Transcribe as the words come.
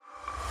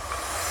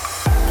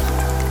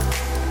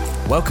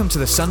Welcome to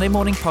the Sunday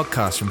morning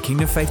podcast from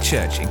Kingdom Faith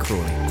Church in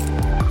Crawley.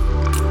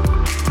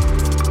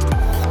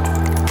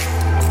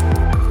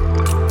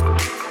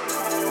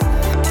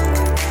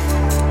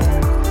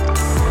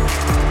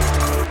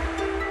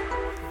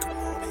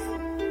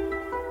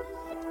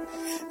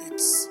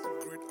 It's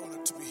a great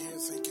honor to be here.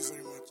 Thank you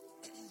very much,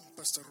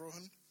 Pastor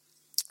Rohan.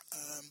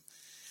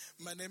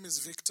 My name is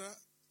Victor,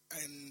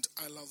 and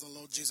I love the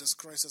Lord Jesus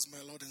Christ as my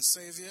Lord and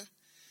Savior.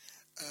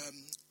 I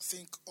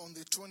think on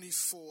the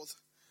 24th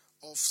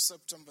of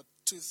September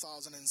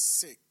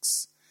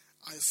 2006,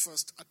 I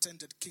first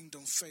attended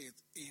Kingdom Faith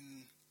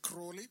in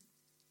Crawley.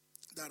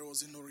 That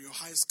was in Muriithi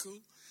High School.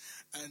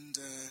 And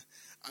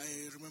I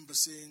remember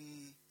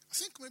seeing, I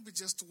think maybe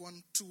just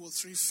 1, 2, or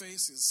 3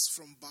 faces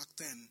from back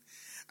then.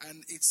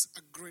 And it's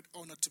a great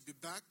honor to be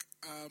back.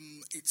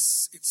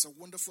 It's a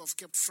wonderful, I've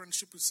kept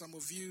friendship with some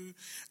of you,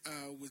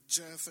 with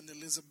Jeff and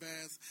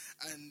Elizabeth.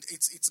 And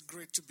it's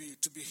great to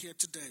be here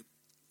today.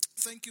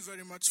 Thank you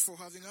very much for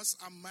having us.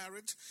 I'm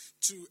married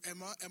to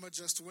Emma. Emma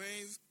just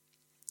waved.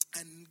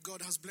 And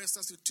God has blessed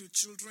us with 2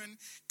 children,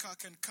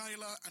 Kirk and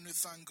Kyla, and we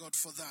thank God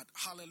for that.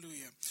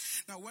 Hallelujah.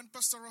 Now, when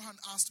Pastor Rohan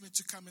asked me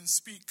to come and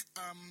speak,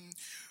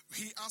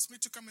 he asked me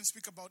to come and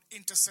speak about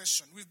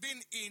intercession. We've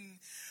been in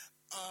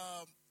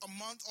a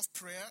month of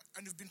prayer,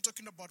 and we've been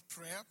talking about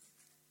prayer.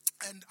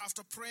 And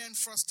after prayer and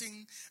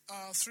fasting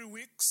 3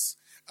 weeks,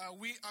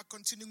 we are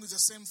continuing with the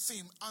same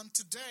theme. And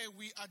today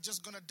we are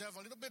just going to delve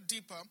a little bit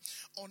deeper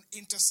on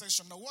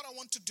intercession. Now, what I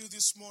want to do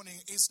this morning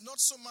is not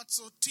so much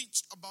so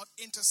teach about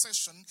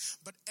intercession,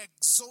 but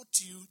exhort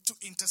you to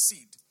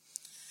intercede.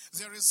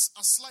 There is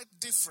a slight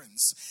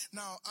difference.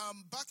 Now,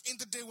 back in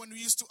the day when we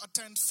used to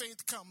attend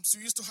faith camps,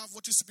 we used to have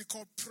what used to be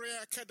called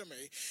prayer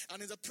academy.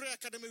 And in the prayer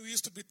academy, we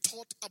used to be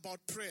taught about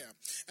prayer.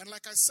 And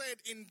like I said,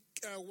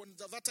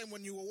 that time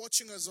when you were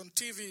watching us on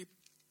TV,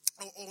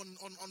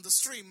 on the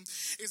stream,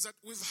 is that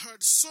we've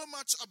heard so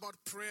much about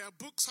prayer.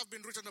 Books have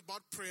been written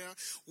about prayer.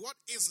 What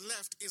is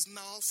left is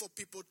now for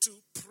people to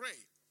pray.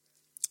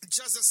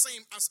 Just the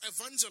same as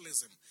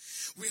evangelism.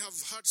 We have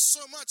heard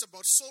so much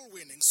about soul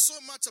winning, so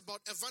much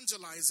about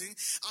evangelizing,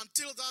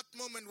 until that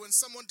moment when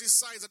someone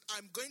decides that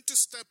I'm going to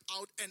step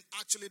out and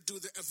actually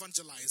do the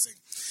evangelizing.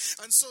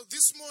 And so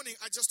this morning,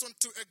 I just want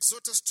to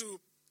exhort us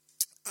to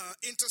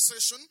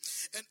intercession,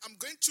 and I'm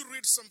going to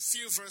read some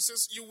few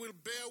verses. You will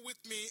bear with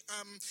me.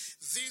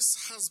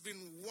 This has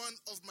been one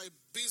of my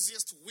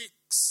busiest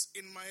weeks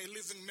in my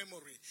living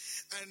memory,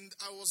 and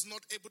I was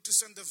not able to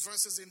send the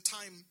verses in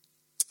time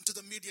to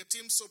the media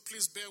team, so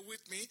please bear with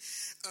me.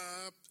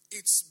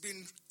 It's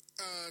been,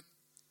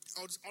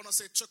 I want to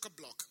say,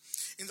 chock-a-block.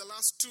 In the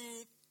last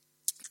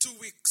two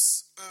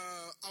weeks,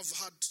 I've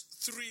had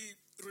 3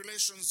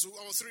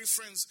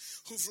 friends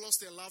who've lost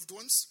their loved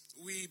ones.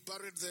 We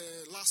buried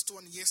the last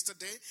one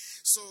yesterday,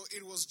 so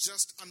it was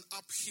just an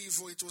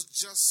upheaval. It was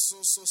just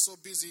so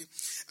busy,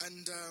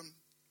 and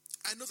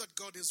I know that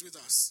God is with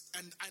us,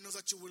 and I know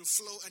that you will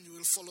flow and you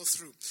will follow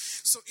through.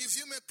 So if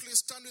you may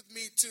please turn with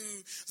me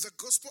to the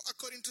Gospel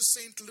according to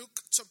St.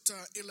 Luke chapter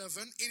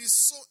 11. It is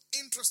so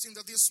interesting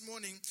that this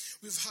morning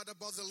we've heard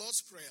about the Lord's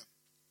Prayer.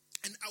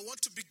 And I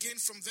want to begin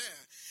from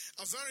there.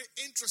 A very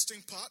interesting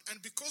part. And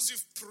because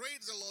you've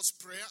prayed the Lord's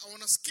Prayer, I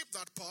want to skip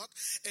that part.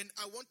 And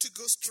I want to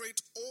go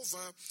straight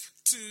over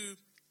to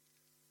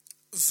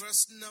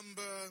verse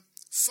number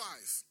 5.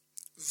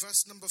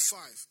 Verse number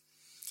 5.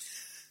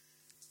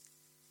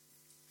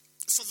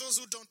 For those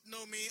who don't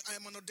know me, I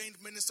am an ordained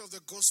minister of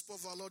the gospel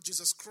of our Lord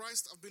Jesus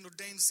Christ. I've been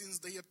ordained since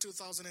the year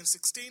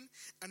 2016,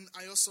 and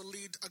I also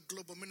lead a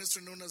global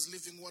ministry known as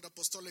Living Word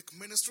Apostolic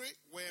Ministry,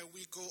 where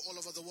we go all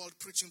over the world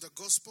preaching the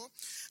gospel.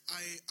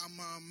 I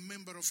am a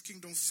member of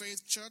Kingdom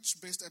Faith Church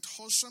based at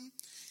Horsham.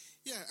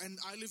 Yeah, and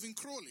I live in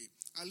Crawley.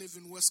 I live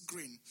in West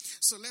Green.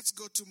 So let's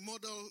go to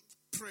model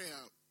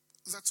prayer.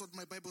 That's what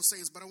my Bible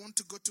says, but I want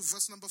to go to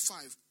verse number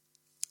 5.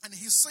 And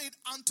he said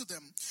unto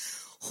them,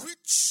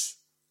 which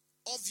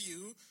of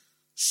you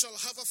shall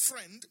have a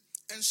friend,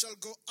 and shall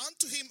go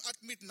unto him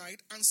at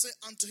midnight, and say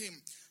unto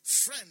him,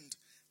 Friend,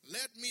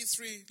 let me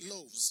 3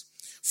 loaves.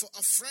 For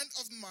a friend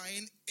of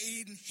mine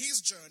in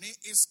his journey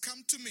is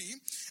come to me,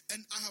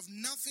 and I have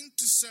nothing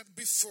to set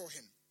before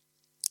him.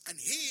 And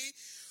he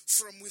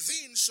from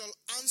within shall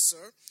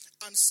answer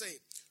and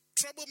say,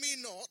 Trouble me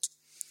not,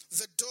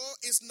 the door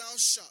is now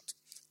shut,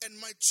 and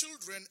my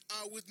children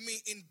are with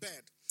me in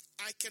bed.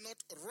 I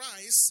cannot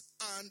rise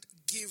and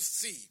give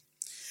thee.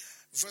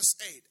 Verse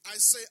 8, I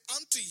say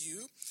unto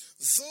you,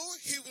 though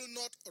he will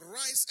not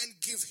rise and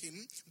give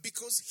him,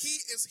 because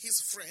he is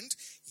his friend,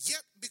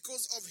 yet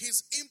because of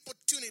his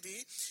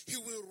importunity, he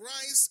will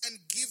rise and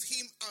give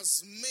him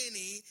as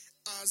many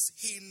as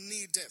he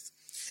needeth.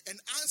 And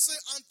I say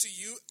unto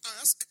you,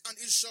 ask, and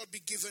it shall be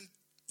given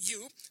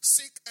you,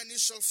 seek, and you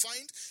shall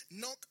find,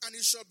 knock, and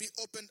it shall be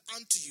opened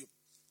unto you.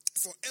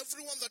 For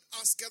everyone that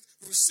asketh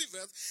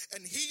receiveth,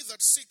 and he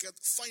that seeketh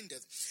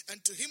findeth,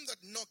 and to him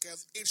that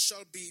knocketh it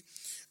shall be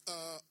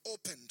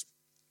opened.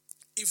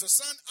 If a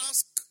son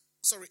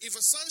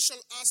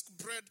shall ask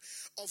bread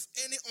of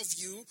any of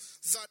you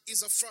that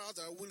is a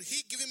father, will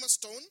he give him a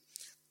stone?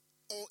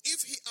 Or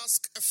if he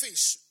ask a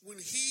fish, will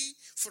he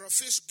for a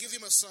fish give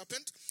him a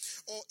serpent?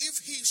 Or if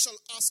he shall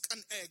ask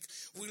an egg,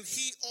 will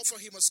he offer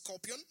him a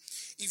scorpion?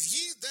 If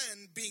ye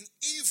then, being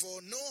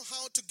evil, know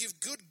how to give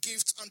good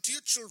gifts unto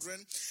your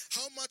children,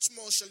 how much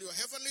more shall your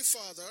heavenly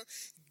Father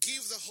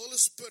give the Holy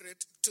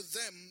Spirit to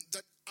them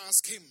that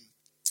ask him?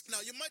 Now,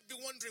 you might be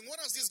wondering,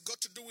 what has this got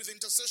to do with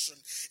intercession?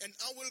 And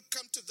I will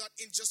come to that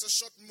in just a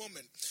short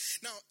moment.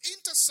 Now,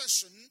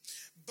 intercession,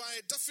 by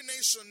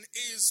definition,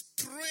 is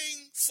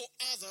praying for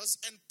others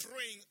and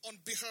praying on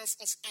behalf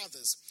of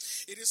others.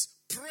 It is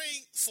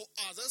praying for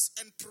others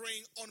and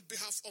praying on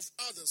behalf of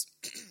others.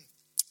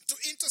 To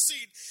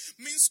intercede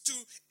means to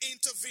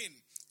intervene.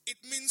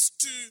 It means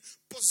to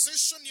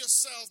position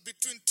yourself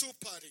between two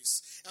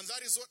parties. And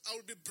that is what I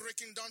will be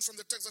breaking down from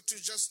the text that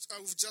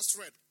we've just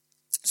read.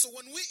 So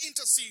when we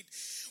intercede,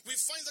 we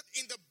find that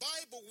in the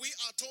Bible, we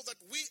are told that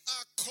we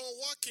are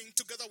co-working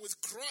together with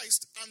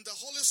Christ and the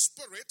Holy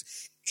Spirit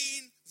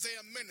in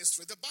their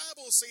ministry. The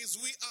Bible says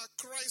we are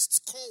Christ's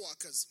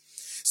co-workers.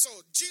 So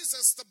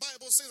Jesus, the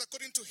Bible says,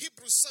 according to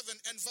Hebrews 7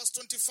 and verse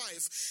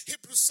 25,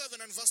 Hebrews 7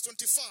 and verse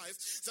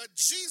 25, that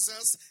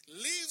Jesus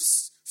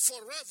lives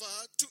forever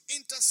to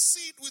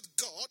intercede with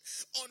God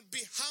on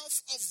behalf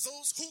of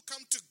those who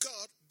come to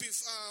God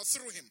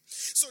through him.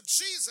 So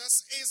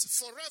Jesus is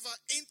forever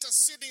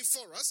interceding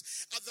for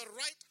us at the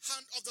right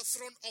hand of the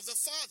throne of the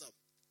Father.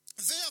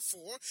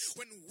 Therefore,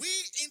 when we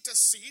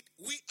intercede,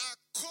 we are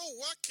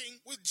co-working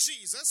with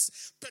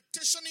Jesus,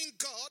 petitioning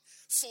God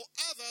for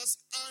others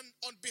and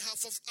on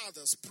behalf of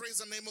others.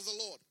 Praise the name of the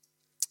Lord.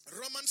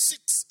 Romans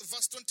 6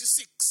 verse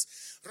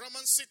 26.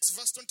 Romans 6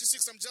 verse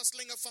 26. I'm just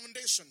laying a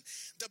foundation.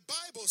 The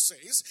Bible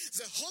says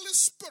the Holy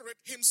Spirit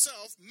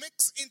himself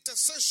makes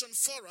intercession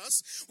for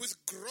us with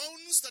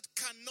groans that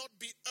cannot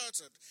be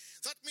uttered.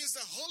 That means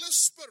the Holy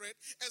Spirit,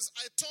 as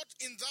I taught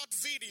in that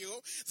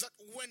video, that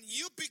when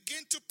you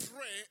begin to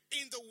pray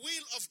in the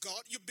will of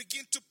God, you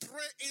begin to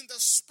pray in the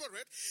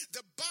Spirit.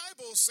 The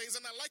Bible says,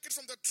 and I like it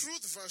from the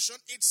Truth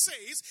version, it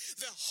says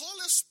the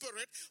Holy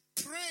Spirit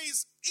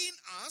prays in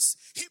us,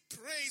 he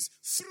prays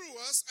through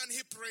us, and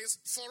he prays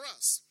for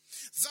us.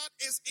 That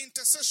is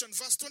intercession.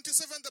 Verse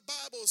 27, the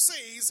Bible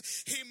says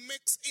he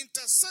makes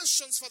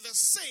intercessions for the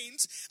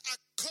saints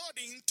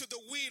according to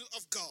the will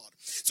of God.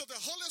 So the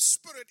Holy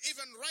Spirit,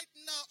 even right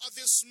now at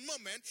this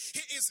moment,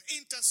 he is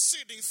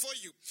interceding for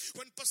you.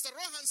 When Pastor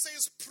Rohan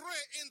says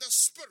pray in the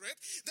Spirit,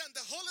 then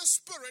the Holy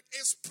Spirit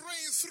is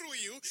praying through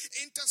you,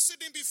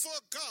 interceding before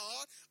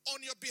God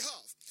on your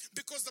behalf.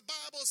 Because the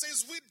Bible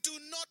says we do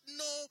not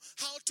know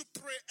how to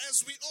pray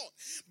as we ought.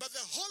 But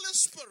the Holy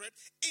Spirit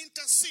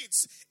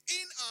intercedes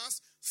in us,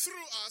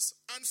 through us,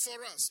 and for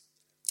us.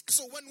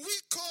 So when we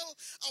call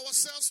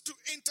ourselves to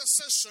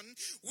intercession,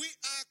 we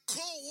are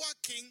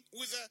co-working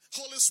with the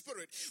Holy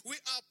Spirit. We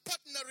are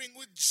partnering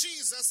with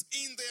Jesus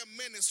in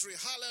their ministry.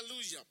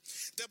 Hallelujah.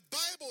 The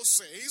Bible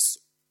says,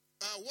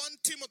 1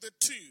 Timothy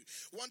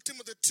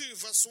 2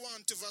 verse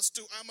 1 to verse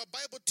 2. I'm a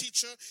Bible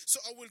teacher, so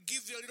I will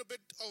give you a little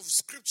bit of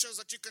scriptures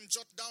that you can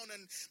jot down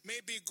and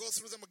maybe go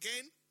through them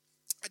again.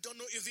 I don't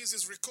know if this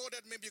is recorded.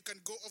 Maybe you can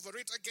go over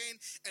it again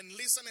and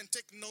listen and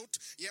take note.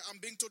 Yeah, I'm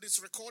being told it's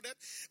recorded.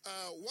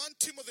 1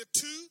 Timothy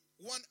 2,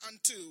 1 and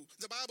 2.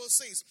 The Bible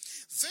says,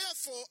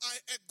 therefore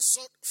I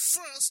exhort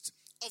first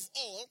of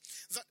all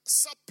that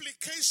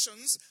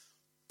supplications,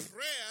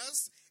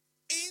 prayers,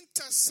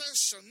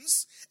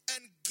 intercessions,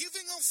 and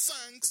giving of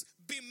thanks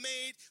be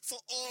made for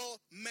all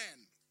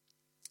men.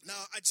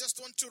 Now, I just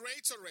want to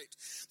reiterate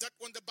that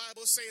when the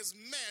Bible says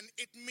men,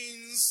 it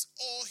means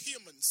all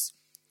humans.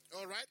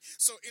 All right?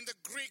 So in the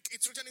Greek,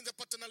 it's written in the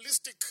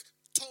paternalistic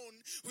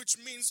tone, which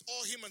means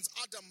all humans,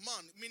 Adam,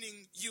 man,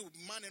 meaning you,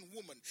 man and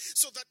woman.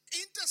 So that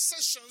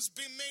intercessions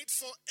be made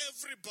for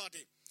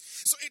everybody.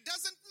 So it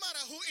doesn't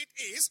matter who it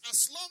is,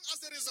 as long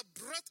as there is a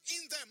breath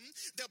in them.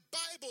 The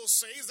Bible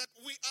says that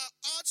we are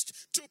urged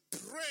to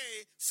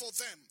pray for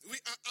them.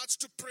 We are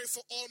urged to pray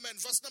for all men.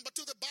 Verse number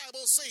 2, the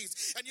Bible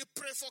says, and you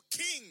pray for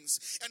kings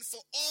and for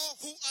all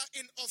who are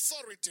in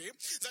authority,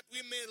 that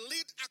we may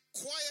lead a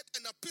quiet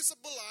and a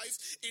peaceable life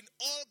in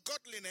all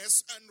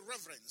godliness and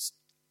reverence.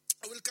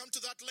 I will come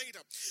to that later.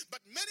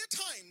 But many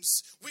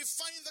times we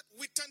find that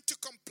we tend to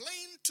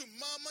complain, to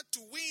murmur,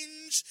 to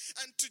whinge,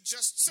 and to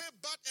just say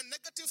bad and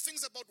negative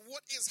things about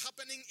what is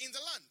happening in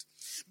the land.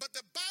 But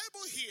the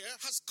Bible here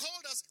has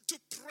called us to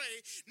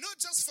pray, not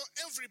just for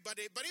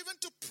everybody, but even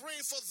to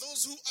pray for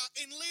those who are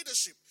in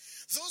leadership,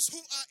 those who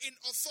are in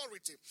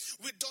authority.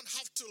 We don't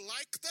have to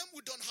like them.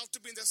 We don't have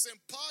to be in the same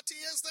party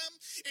as them.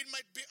 It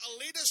might be a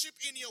leadership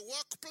in your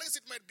workplace.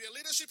 It might be a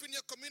leadership in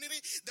your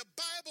community. The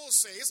Bible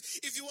says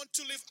if you want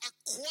to live a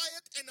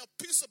quiet and a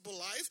peaceable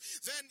life,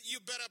 then you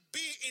better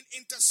be in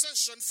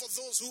intercession for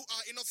those who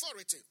are in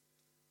authority.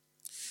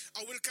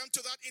 I will come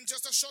to that in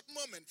just a short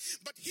moment.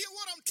 But here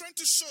what I'm trying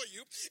to show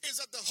you is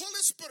that the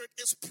Holy Spirit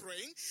is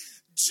praying,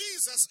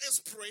 Jesus is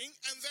praying,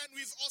 and then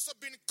we've also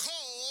been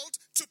called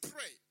to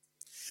pray.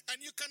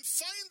 And you can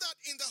find that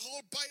in the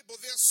whole Bible.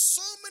 There are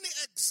so many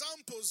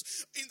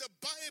examples in the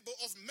Bible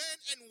of men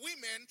and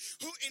women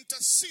who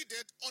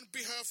interceded on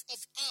behalf of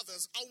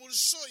others. I will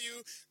show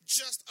you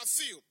just a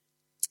few.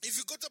 If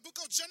you go to the book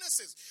of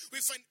Genesis, we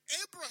find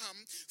Abraham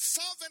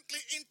fervently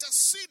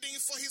interceding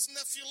for his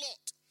nephew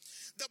Lot.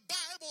 The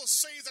Bible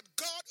says that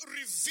God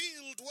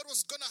revealed what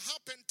was going to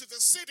happen to the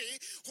city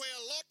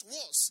where Lot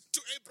was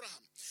to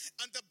Abraham.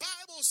 And the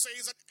Bible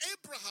says that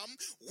Abraham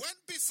went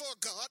before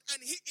God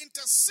and he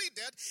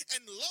interceded,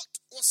 and Lot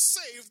was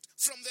saved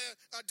from the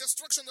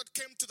destruction that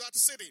came to that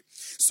city.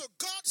 So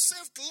God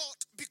saved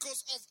Lot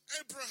because of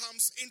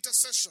Abraham's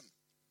intercession.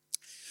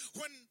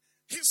 When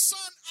his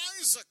son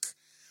Isaac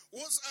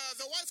was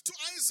the wife to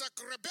Isaac,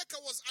 Rebekah,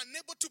 was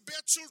unable to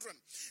bear children.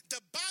 The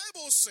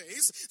Bible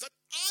says that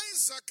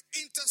Isaac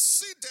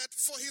interceded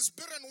for his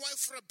barren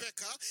wife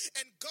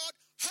Rebekah, and God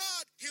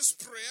heard his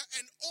prayer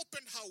and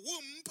opened her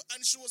womb,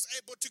 and she was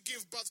able to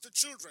give birth to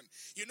children.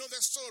 You know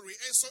the story,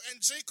 Esau and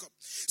Jacob.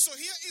 So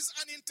here is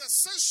an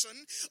intercession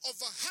of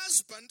a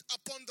husband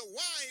upon the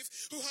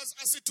wife who has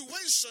a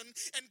situation,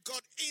 and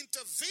God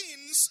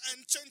intervenes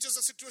and changes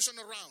the situation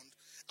around.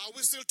 Are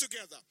we still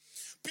together?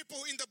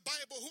 People in the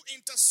Bible who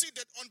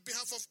interceded on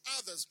behalf of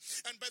others.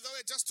 And by the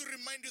way, just to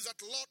remind you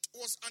that Lot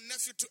was a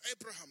nephew to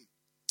Abraham.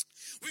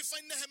 We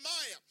find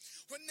Nehemiah.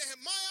 When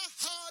Nehemiah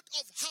heard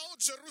of how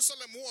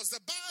Jerusalem was, the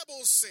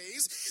Bible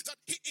says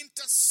that he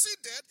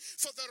interceded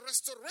for the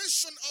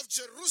restoration of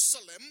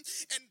Jerusalem,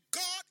 and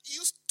God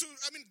used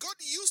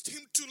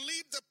him to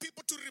lead the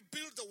people to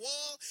rebuild the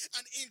wall,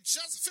 and in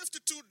just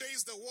 52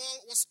 days the wall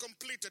was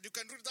completed. You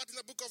can read that in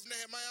the book of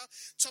Nehemiah,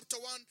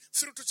 chapter 1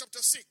 through to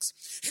chapter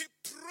 6. He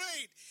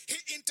prayed, he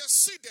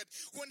interceded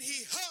when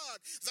he heard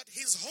that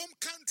his home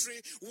country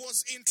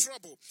was in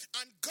trouble.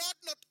 And God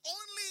not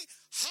only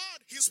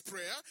heard his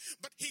prayer,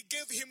 but he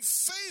gave him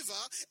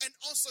favor and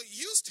also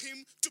used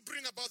him to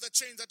bring about the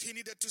change that he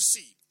needed to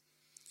see.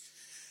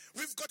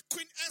 We've got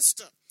Queen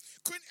Esther.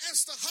 Queen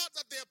Esther heard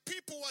that their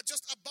people were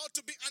just about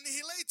to be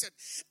annihilated,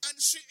 and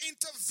she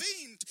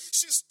intervened.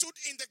 She stood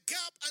in the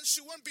gap, and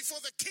she went before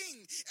the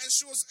king, and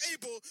she was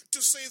able to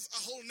save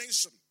a whole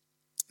nation.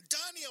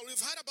 Daniel,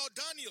 we've heard about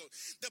Daniel.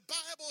 The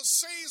Bible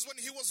says when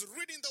he was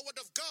reading the word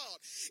of God,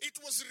 it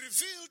was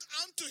revealed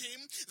unto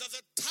him that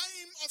the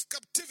time of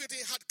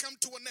captivity had come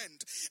to an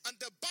end. And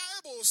the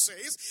Bible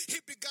says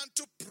he began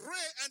to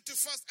pray and to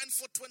fast, and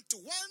for 21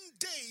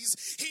 days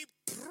he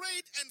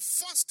prayed and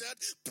fasted,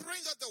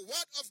 praying that the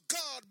word of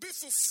God be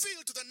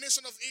fulfilled to the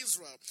nation of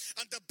Israel.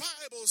 And the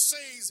Bible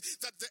says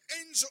that the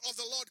angel of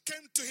the Lord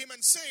came to him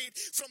and said,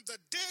 from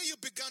the day you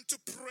began to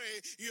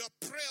pray, your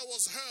prayer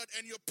was heard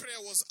and your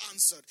prayer was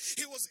answered.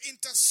 He was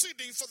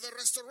interceding for the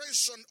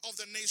restoration of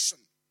the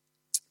nation.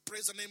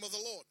 Praise the name of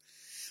the Lord.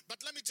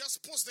 But let me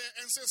just pause there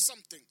and say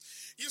something.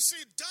 You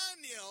see,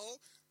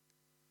 Daniel,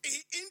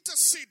 he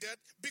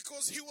interceded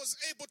because he was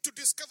able to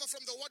discover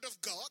from the word of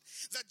God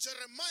that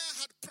Jeremiah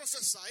had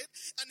prophesied,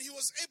 and he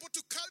was able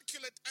to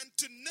calculate and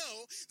to know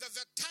that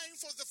the time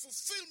for the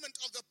fulfillment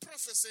of the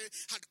prophecy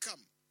had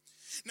come.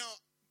 Now,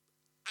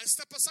 I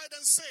step aside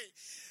and say,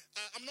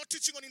 I'm not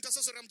teaching on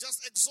intercessory, I'm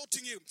just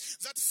exhorting you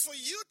that for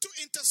you to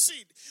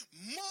intercede,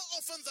 more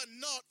often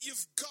than not,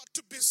 you've got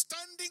to be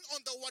standing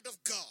on the word of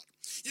God.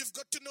 You've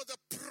got to know the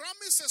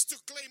promises to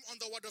claim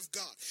on the word of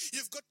God.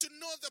 You've got to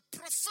know the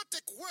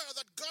prophetic word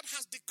that God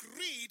has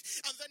decreed,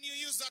 and then you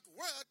use that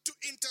word to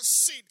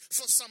intercede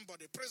for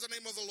somebody. Praise the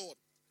name of the Lord.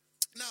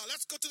 Now,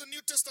 let's go to the New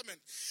Testament.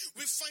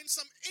 We find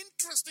some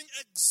interesting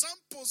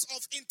examples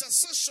of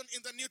intercession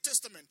in the New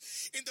Testament.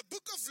 In the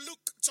book of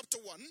Luke chapter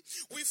 1,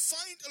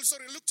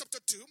 Luke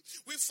chapter 2,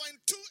 we find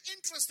two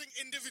interesting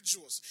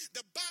individuals.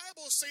 The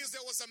Bible says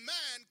there was a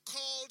man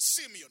called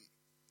Simeon,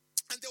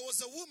 and there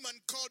was a woman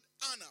called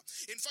Anna.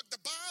 In fact,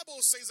 the Bible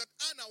says that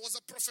Anna was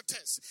a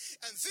prophetess.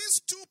 And these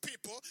two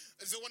people,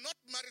 they were not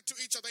married to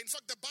each other. In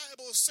fact, the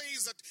Bible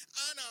says that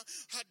Anna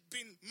had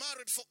been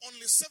married for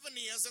only 7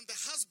 years, and the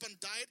husband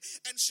died,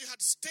 and she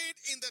had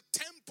stayed in the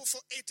temple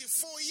for 84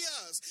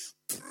 years,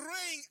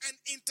 praying and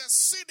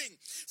interceding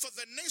for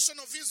the nation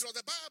of Israel.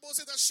 The Bible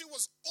says that she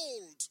was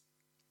old.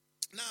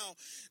 Now,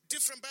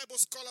 different Bible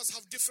scholars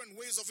have different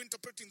ways of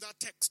interpreting that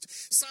text.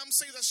 Some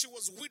say that she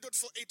was widowed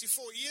for 84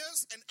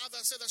 years, and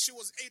others say that she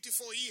was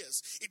 84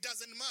 years. It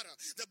doesn't matter.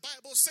 The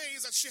Bible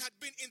says that she had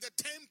been in the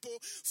temple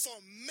for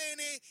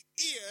many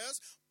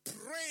years,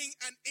 praying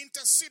and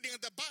interceding.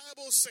 The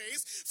Bible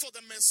says for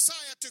the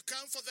Messiah to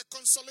come, for the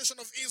consolation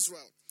of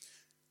Israel.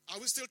 Are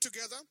we still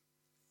together?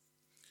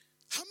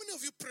 How many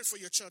of you pray for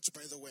your church,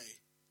 by the way?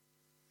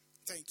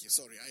 Thank you.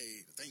 Sorry.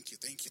 Thank you.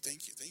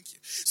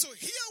 So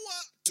here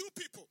were two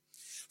people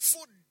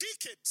for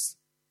decades,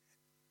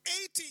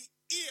 80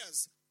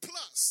 years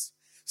plus,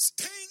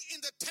 staying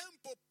in the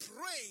temple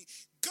praying,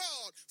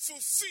 God,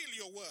 fulfill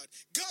your word.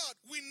 God,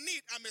 we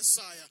need a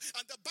Messiah.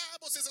 And the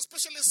Bible says,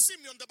 especially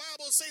Simeon, the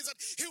Bible says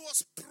that he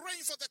was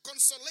praying for the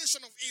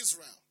consolation of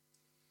Israel.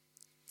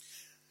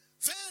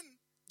 Then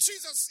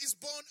Jesus is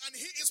born and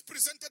he is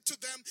presented to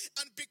them,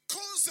 and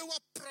because they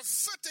were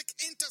prophetic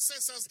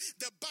intercessors,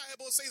 the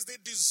Bible says they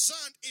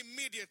discerned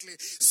immediately.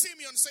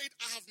 Simeon said,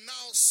 I have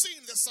now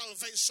seen the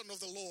salvation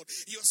of the Lord.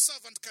 Your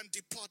servant can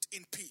depart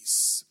in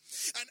peace.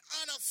 And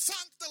Anna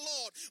thanked the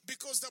Lord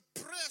because the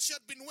prayer she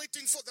had been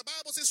waiting for, the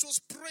Bible says she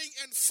was praying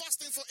and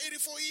fasting for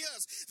 84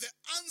 years. The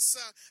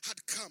answer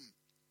had come.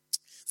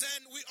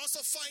 Then we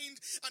also find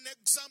an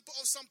example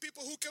of some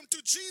people who came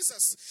to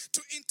Jesus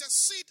to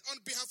intercede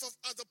on behalf of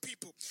other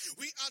people.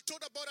 We are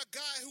told about a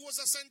guy who was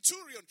a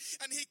centurion,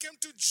 and he came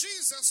to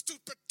Jesus to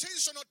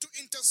petition or to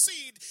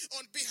intercede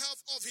on behalf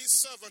of his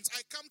servants.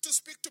 I come to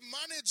speak to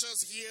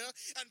managers here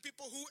and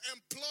people who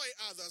employ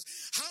others.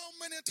 How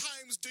many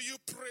times do you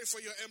pray for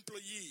your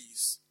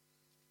employees?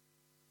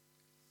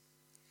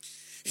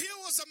 Here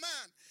was a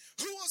man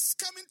who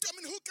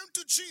came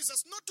to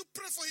Jesus not to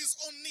pray for his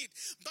own need,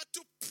 but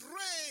to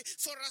pray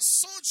for a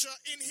soldier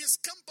in his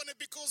company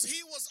because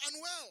he was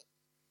unwell.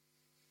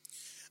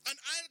 And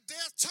I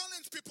dare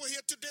challenge people here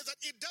today that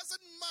it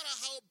doesn't matter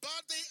how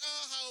bad they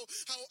are,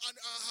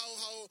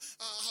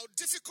 how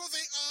difficult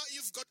they are.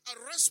 You've got a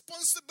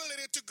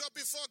responsibility to go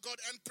before God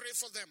and pray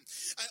for them.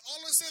 I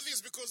always say this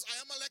because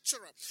I am a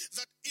lecturer,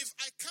 that if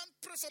I can't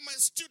pray for my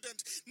student,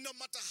 no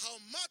matter how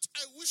much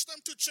I wish them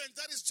to change,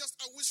 that is just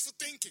a wishful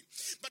thinking.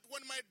 But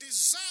when my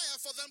desire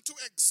for them to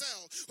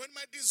excel, when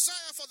my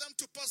desire for them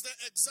to pass their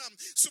exam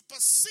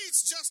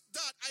supersedes just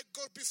that, I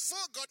go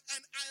before God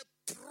and I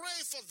pray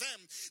for them,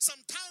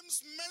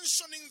 sometimes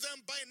mentioning them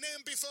by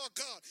name before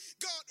God.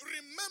 God,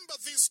 remember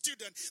this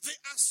student. They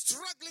are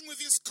struggling with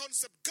this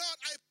concept. God,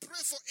 I pray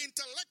for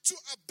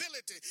intellectual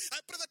ability. I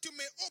pray that you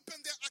may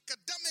open their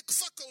academic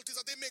faculties,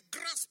 that they may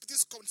grasp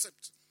this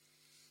concept.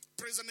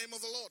 Praise the name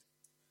of the Lord.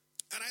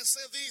 And I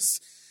say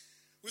this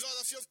without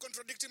a fear of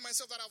contradicting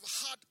myself, that I've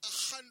had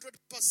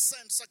 100%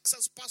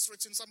 success pass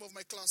rates in some of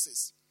my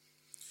classes.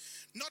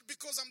 Not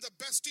because I'm the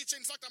best teacher.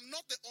 In fact, I'm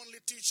not the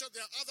only teacher. There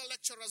are other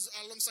lecturers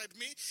alongside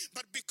me.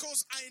 But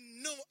because I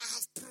know I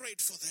have prayed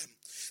for them.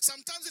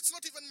 Sometimes it's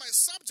not even my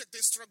subject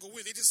they struggle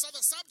with. It is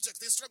other subjects.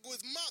 They struggle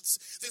with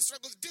maths. They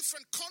struggle with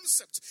different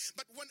concepts.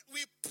 But when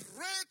we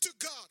pray to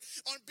God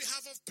on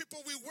behalf of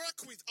people we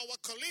work with, our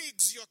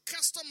colleagues, your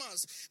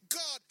customers,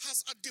 God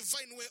has a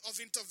divine way of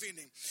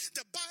intervening.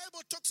 The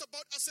Bible talks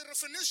about a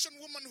Syrophoenician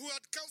woman who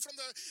had come from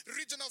the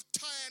region of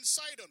Tyre and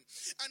Sidon.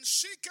 And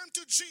she came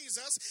to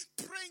Jesus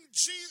praying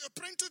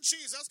to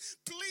Jesus,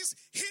 please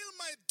heal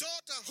my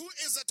daughter who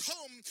is at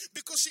home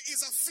because she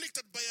is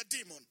afflicted by a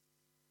demon.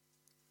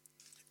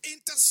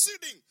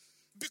 Interceding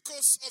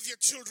because of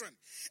your children.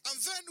 And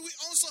then we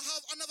also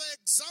have another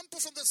example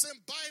from the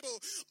same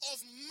Bible of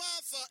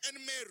Martha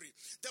and Mary.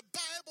 The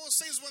Bible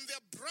says when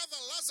their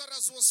brother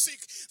Lazarus was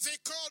sick, they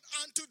called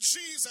unto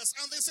Jesus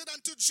and they said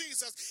unto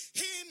Jesus,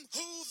 him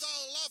who thou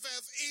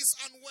loveth is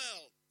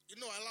unwell. You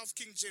know, I love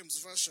King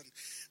James Version.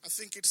 I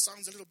think it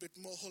sounds a little bit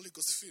more Holy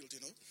Ghost filled, you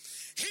know.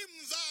 Him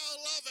thou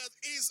loveth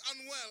is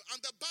unwell.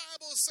 And the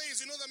Bible says,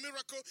 you know the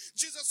miracle,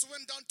 Jesus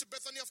went down to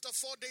Bethany after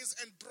 4 days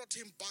and brought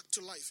him back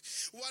to life.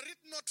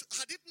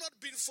 Had it not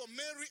been for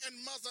Mary and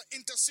Martha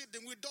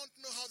interceding, we don't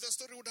know how the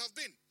story would have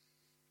been.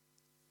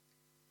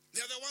 They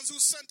are the ones who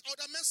sent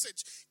out a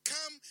message.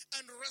 Come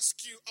and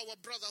rescue our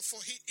brother, for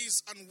he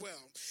is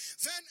unwell.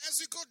 Then as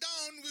we go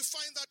down, we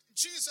find that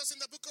Jesus, in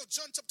the book of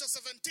John chapter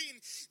 17,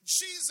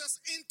 Jesus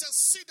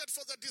interceded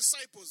for the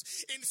disciples.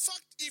 In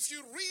fact, if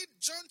you read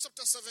John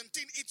chapter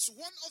 17, it's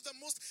one of the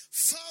most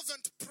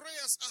fervent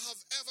prayers I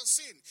have ever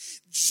seen.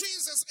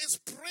 Jesus is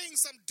praying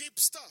some deep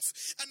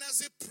stuff. And as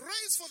he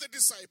prays for the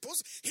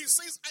disciples, he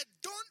says, I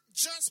don't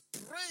just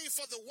pray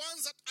for the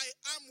ones that I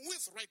am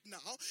with right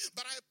now,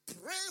 but I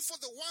pray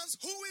for the ones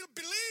who will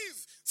believe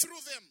through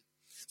them.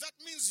 That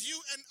means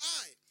you and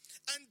I.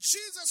 And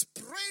Jesus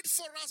prayed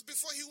for us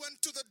before he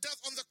went to the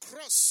death on the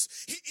cross.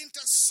 He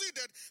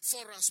interceded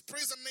for us.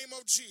 Praise the name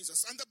of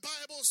Jesus. And the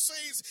Bible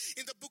says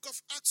in the book of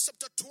Acts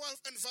chapter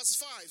 12 and verse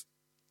 5,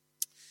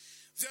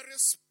 there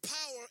is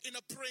power in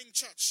a praying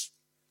church.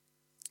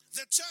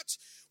 The church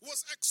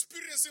was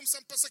experiencing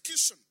some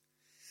persecution.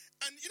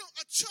 And you know,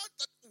 a church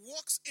that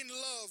walks in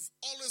love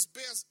always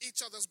bears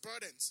each other's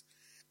burdens.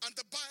 And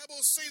the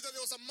Bible says that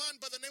there was a man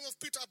by the name of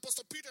Peter,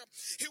 Apostle Peter.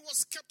 He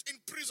was kept in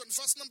prison.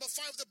 Verse number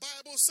 5, the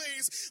Bible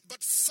says,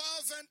 but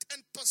fervent and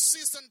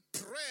persistent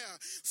prayer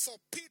for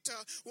Peter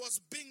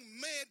was being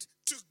made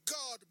to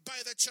God by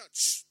the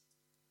church.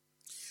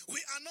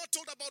 We are not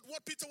told about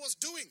what Peter was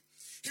doing.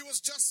 He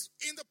was just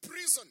in the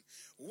prison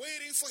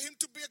waiting for him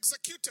to be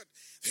executed.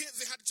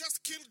 They had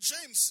just killed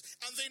James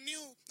and they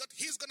knew that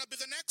he's going to be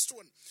the next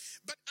one.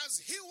 But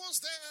as he was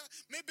there,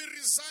 maybe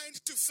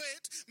resigned to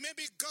fate,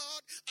 maybe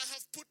God, I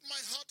have put my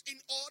heart in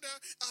order.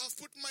 I have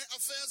put my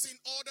affairs in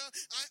order.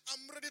 I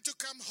am ready to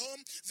come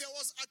home. There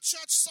was a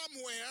church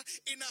somewhere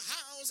in a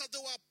house that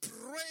they were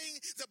praying.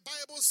 The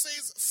Bible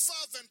says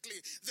fervently.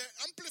 The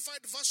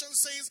Amplified Version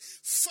says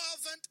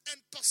fervent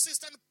and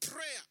persistent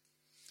prayer.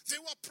 They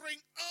were praying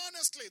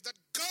earnestly that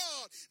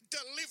God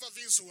deliver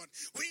this one.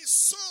 We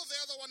saw the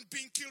other one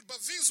being killed,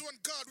 but this one,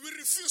 God, we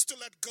refuse to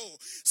let go.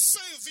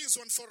 Save this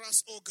one for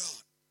us, oh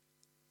God.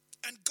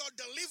 And God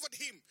delivered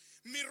him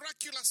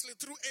miraculously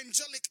through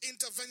angelic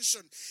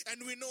intervention.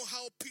 And we know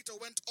how Peter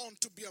went on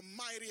to be a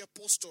mighty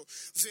apostle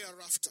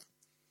thereafter.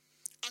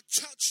 A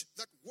church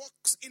that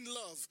walks in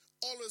love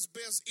always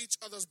bears each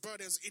other's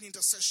burdens in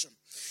intercession.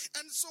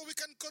 And so we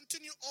can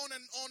continue on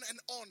and on and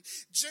on.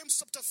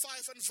 James chapter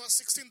 5 and verse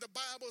 16, the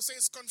Bible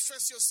says,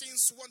 confess your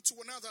sins one to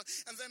another,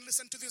 and then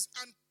listen to this,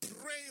 and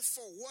pray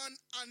for one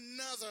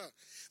another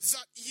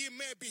that ye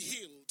may be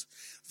healed.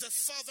 The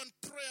fervent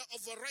prayer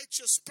of a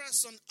righteous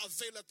person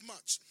availeth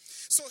much.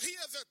 So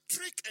here the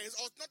trick is,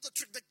 or not the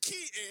trick, the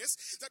key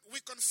is that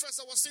we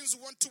confess our sins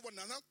one to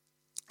another,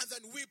 and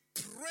then we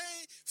pray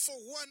for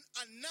one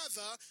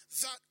another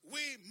that we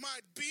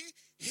might be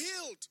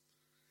healed.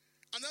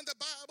 And then the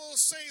Bible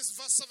says,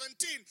 verse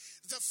 17,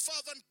 the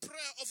fervent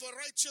prayer of a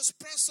righteous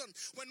person.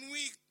 When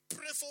we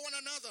pray for one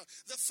another,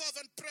 the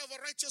fervent prayer of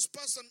a righteous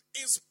person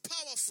is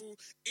powerful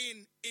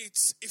in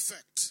its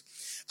effect.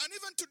 And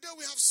even today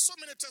we have so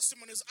many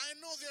testimonies. I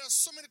know there are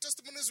so many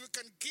testimonies we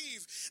can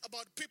give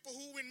about people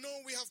who we know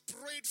we have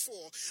prayed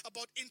for,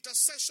 about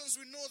intercessions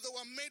we know that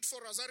were made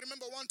for us. I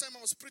remember one time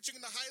I was preaching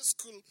in a high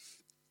school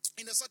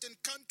in a certain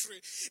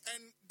country,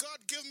 and God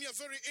gave me a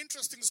very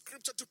interesting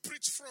scripture to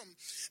preach from.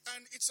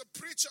 And it's a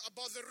preacher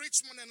about the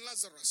rich man and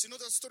Lazarus. You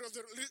know the story of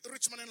the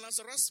rich man and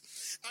Lazarus?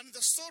 And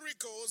the story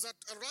goes that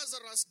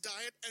Lazarus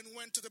died and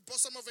went to the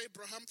bosom of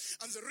Abraham,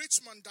 and the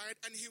rich man died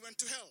and he went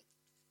to hell.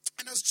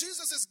 And as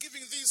Jesus is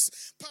giving this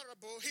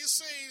parable, he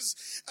says,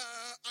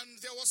 and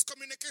there was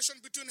communication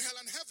between hell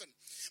and heaven.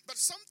 But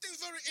something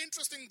very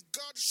interesting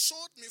God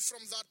showed me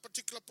from that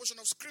particular portion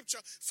of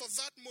scripture for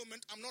that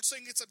moment. I'm not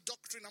saying it's a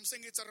doctrine, I'm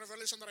saying it's a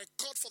revelation that I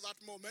caught for that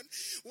moment,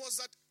 was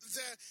that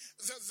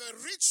the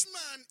rich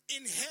man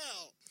in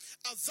hell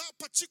at that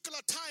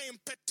particular time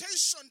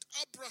petitioned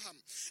Abraham.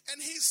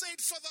 And he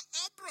said, Father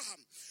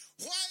Abraham,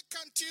 why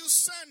can't you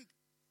send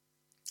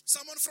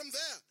someone from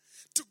there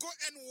to go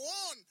and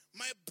warn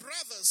my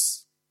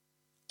brothers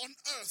on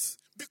earth,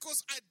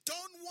 because I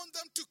don't want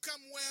them to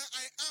come where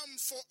I am,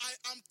 for I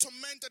am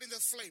tormented in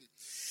the flame.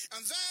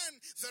 And then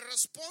the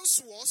response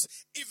was,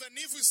 even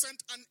if we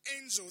sent an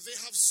angel, they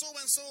have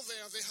so-and-so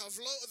there, they have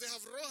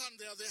Rohan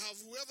there, they have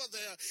whoever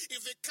there.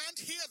 If they can't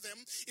hear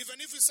them, even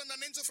if we send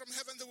an angel from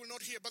heaven, they will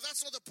not hear. But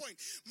that's not the point.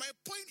 My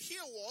point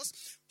here was,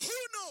 who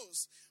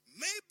knows?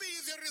 Maybe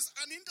there is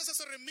an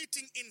intercessory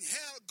meeting in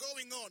hell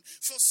going on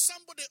for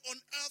somebody on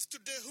earth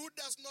today who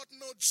does not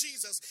know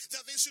Jesus,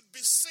 that they should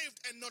be saved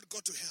and not go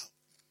to hell.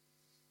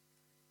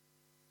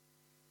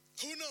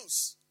 Who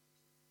knows?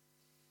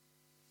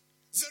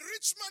 The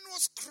rich man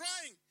was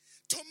crying,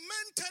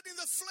 tormented in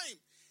the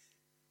flame,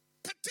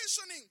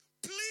 petitioning,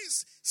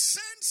 please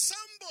send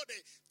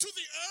somebody to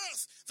the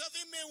earth that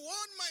they may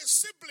warn my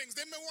siblings,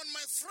 they may warn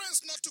my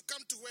friends not to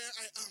come to where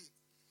I am.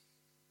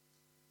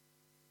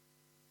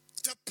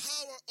 The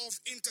power of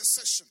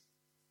intercession.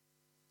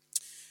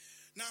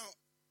 Now,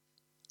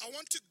 I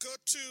want to go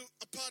to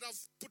a part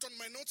I've put on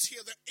my notes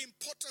here, the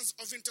importance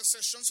of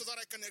intercession, so that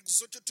I can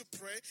exhort you to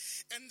pray.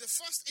 And the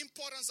first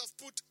importance I've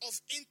put of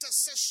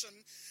intercession,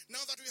 now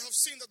that we have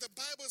seen that the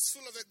Bible is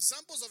full of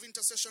examples of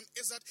intercession,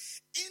 is that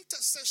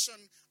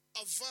intercession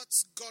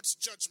averts God's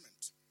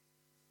judgment.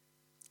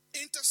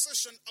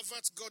 Intercession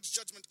averts God's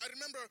judgment. I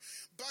remember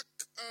back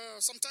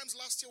sometimes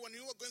last year when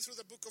we were going through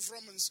the book of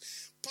Romans,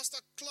 Pastor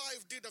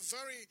Clive did a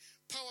very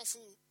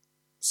powerful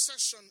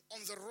session on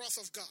the wrath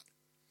of God.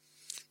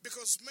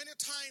 Because many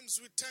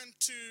times we tend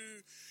to,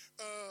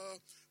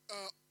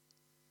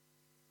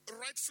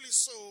 rightfully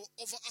so,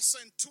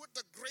 over-accentuate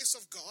the grace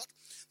of God,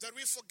 that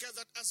we forget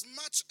that as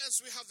much as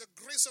we have the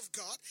grace of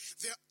God,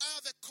 there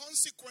are the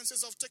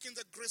consequences of taking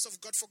the grace of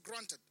God for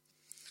granted.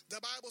 The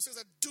Bible says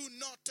that do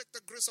not take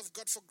the grace of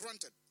God for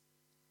granted.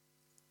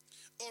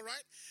 All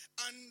right?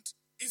 And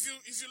if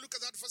you look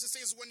at that verse, it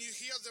says, when you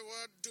hear the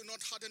word, do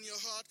not harden your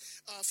heart,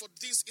 for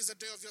this is the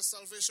day of your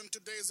salvation.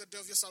 Today is the day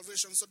of your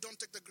salvation, so don't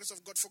take the grace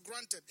of God for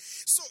granted.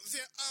 So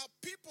there are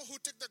people who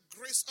take the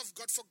grace of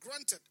God for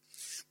granted.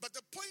 But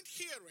the point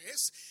here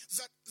is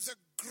that the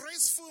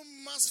graceful,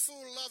 merciful,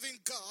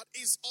 loving God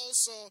is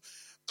also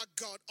a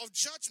God of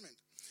judgment.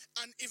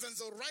 And even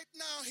though right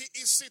now he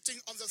is sitting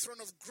on the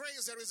throne of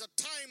grace, there is a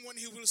time when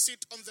he will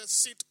sit on the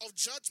seat of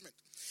judgment.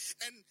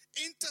 And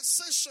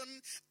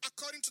intercession,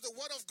 according to the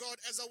word of God,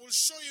 as I will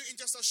show you in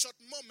just a short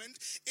moment,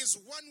 is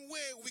one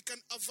way we can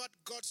avert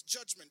God's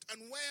judgment.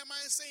 And why am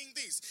I saying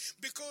this?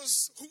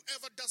 Because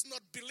whoever does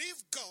not believe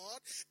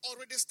God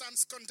already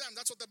stands condemned.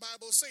 That's what the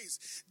Bible says.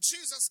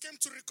 Jesus came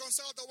to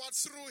reconcile the world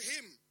through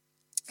him,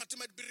 that he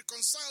might be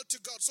reconciled to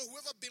God. So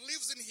whoever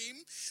believes in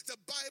him, the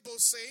Bible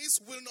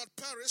says, will not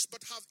perish but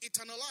have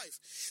eternal life.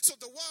 So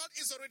the world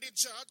is already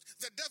judged,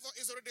 the devil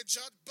is already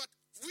judged, but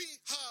we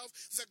have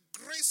the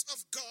grace of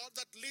God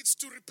that leads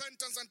to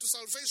repentance and to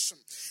salvation.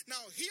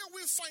 Now here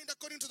we find,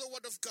 according to the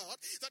word of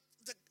God, that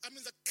the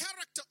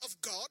character of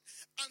God God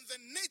and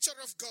the nature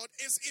of God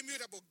is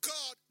immutable.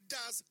 God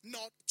does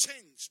not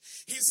change.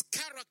 His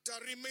character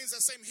remains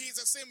the same. He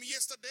is the same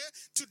yesterday,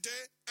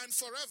 today, and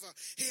forever.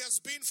 He has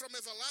been from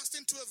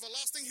everlasting to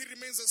everlasting. He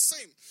remains the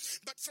same.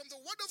 But from the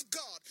word of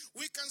God,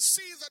 we can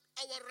see that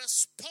our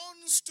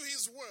response to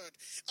his word,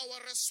 our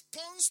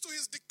response to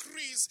his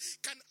decrees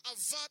can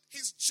avert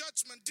his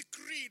judgment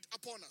decreed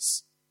upon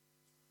us.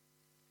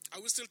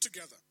 Are we still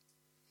together?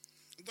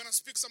 I'm going to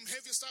speak some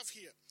heavy stuff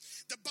here.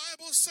 The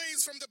Bible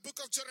says from the book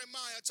of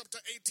Jeremiah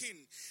chapter 18.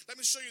 Let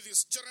me show you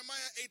this.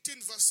 Jeremiah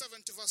 18 verse 7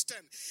 to verse 10.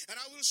 And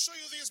I will show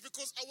you this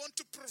because I want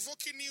to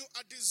provoke in you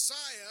a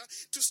desire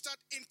to start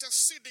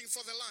interceding for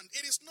the land.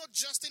 It is not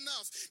just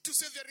enough to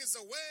say there is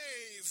a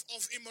wave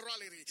of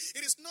immorality.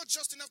 It is not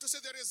just enough to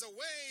say there is a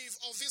wave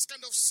of this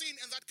kind of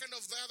sin and that kind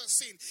of the other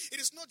sin.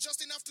 It is not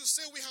just enough to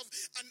say we have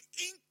an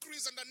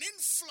increase and an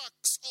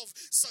influx of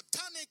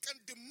satanic and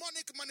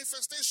demonic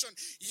manifestation.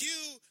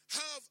 You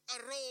have a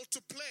role to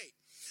play.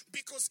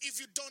 Because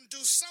if you don't do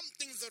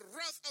something, the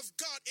wrath of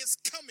God is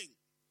coming.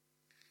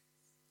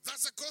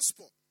 That's the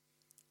gospel.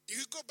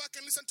 You go back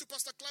and listen to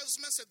Pastor Clive's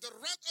message. The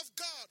wrath of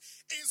God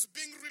is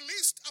being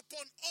released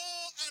upon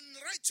all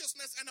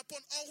unrighteousness and upon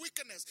all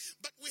wickedness.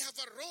 But we have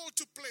a role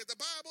to play. The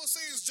Bible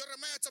says,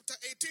 Jeremiah chapter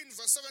 18,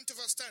 verse 7 to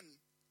verse 10.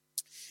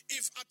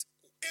 If at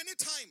any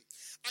time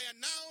I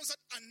announce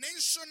that a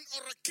nation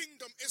or a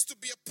kingdom is to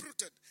be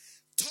uprooted,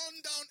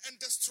 torn down and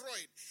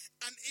destroyed,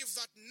 and if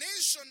that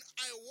nation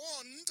I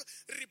warned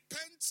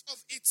repents of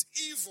its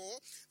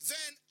evil,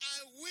 then I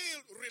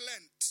will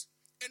relent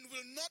and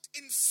will not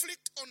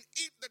inflict on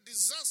it the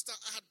disaster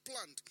I had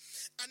planned.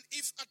 And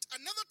if at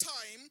another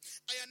time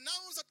I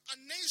announce that a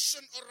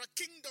nation or a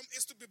kingdom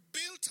is to be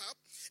built up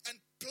and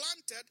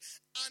planted,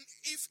 and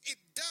if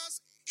it does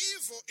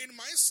evil in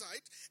my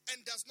sight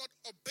and does not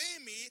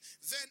obey me,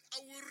 then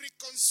I will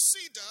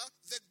reconsider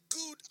the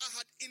good I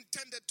had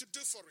intended to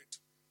do for it.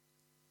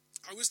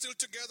 Are we still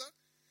together?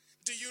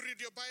 Do you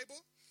read your Bible?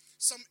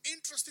 Some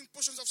interesting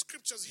portions of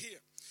scriptures here.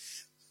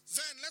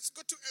 Then let's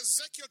go to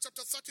Ezekiel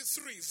chapter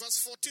 33, verse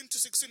 14 to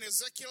 16.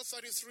 Ezekiel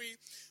 33,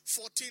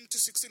 14 to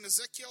 16.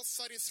 Ezekiel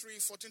 33,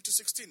 14 to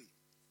 16.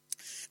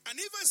 And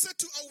if I say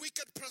to a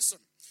wicked person,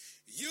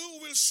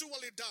 you will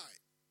surely die,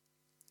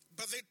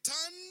 but they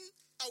turn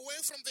away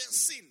from their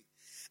sin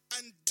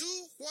and do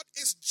what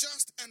is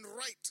just and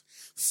right,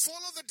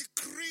 follow the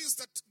decrees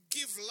that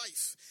give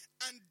life,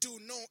 and do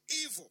no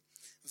evil,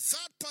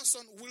 that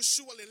person will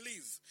surely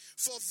live,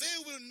 for they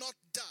will not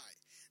die.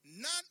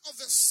 None of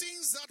the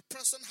sins that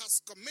person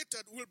has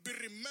committed will be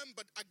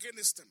remembered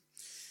against them.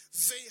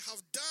 They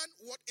have done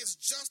what is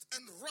just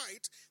and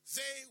right,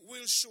 they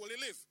will surely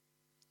live.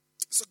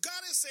 So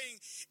God is saying,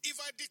 if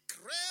I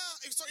declare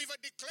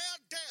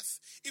death,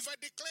 if I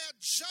declare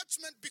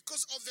judgment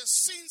because of the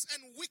sins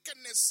and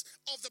wickedness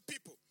of the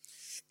people,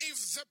 if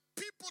the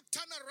people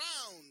turn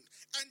around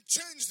and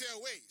change their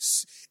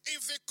ways,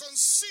 if they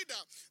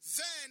consider,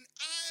 then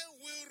I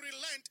will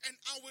relent and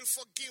I will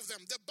forgive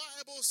them. The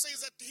Bible says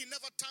that he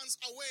never turns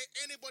away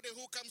anybody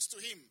who comes to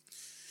him.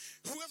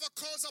 Whoever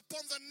calls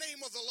upon the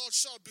name of the Lord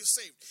shall be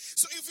saved.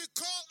 So if we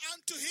call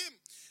unto him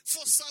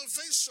for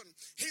salvation,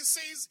 he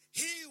says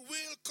he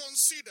will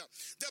consider.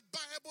 The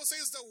Bible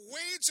says the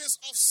wages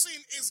of sin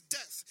is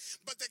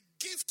death, but the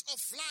gift of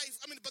life,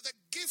 but the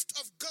gift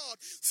of God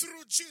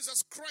through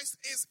Jesus Christ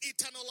is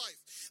eternal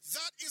life.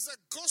 That is a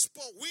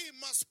gospel we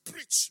must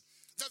preach.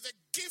 That the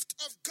gift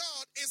of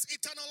God is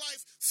eternal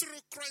life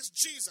through Christ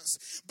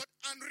Jesus. But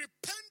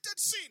unrepented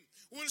sin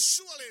will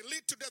surely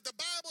lead to death. The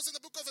Bible says in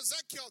the book of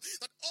Ezekiel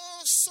that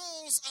all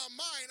souls are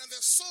mine, and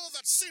the soul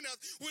that sinneth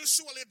will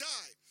surely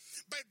die.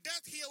 By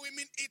death here we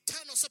mean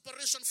eternal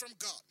separation from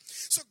God.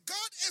 So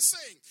God is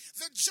saying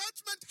the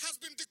judgment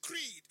has been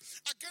decreed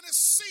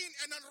against sin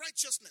and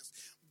unrighteousness.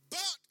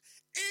 But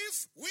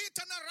if we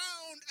turn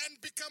around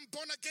and become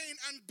born again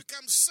and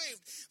become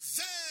saved,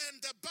 then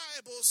the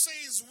Bible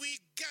says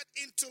we get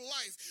into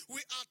life.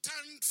 We are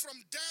turned from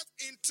death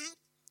into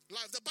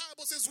life. The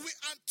Bible says we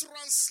are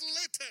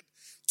translated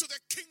to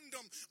the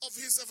kingdom of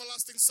his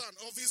everlasting Son,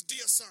 of his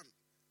dear Son.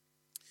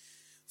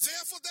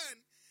 Therefore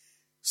then,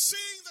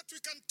 seeing that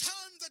we can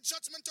turn the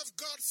judgment of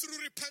God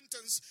through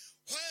repentance,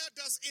 where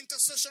does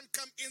intercession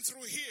come in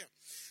through here?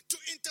 To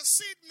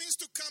intercede means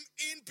to come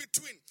in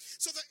between.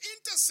 So the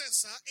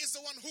intercessor is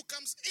the one who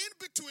comes in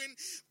between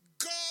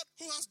God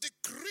who has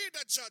decreed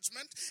a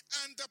judgment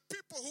and the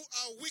people who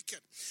are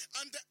wicked.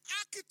 And the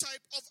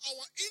archetype of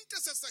our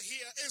intercessor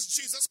here is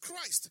Jesus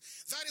Christ.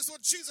 That is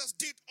what Jesus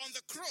did on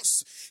the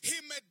cross. He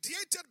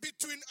mediated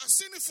between a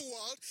sinful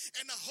world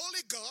and a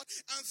holy God,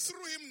 and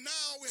through him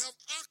now we have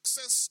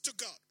access to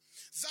God.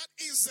 That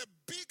is the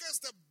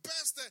biggest, the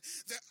best,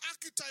 the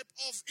archetype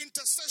of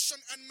intercession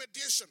and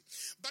mediation.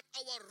 But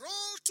our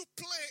role to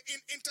play in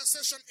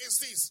intercession is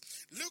this.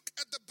 Look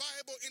at the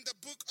Bible in the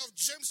book of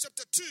James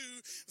chapter 2,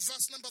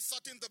 verse number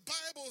 13. The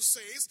Bible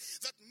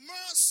says that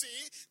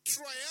mercy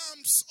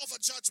triumphs over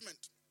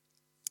judgment.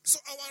 So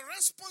our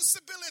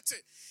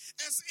responsibility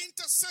as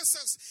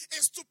intercessors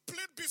is to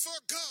plead before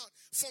God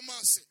for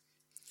mercy.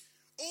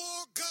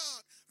 Oh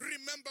God,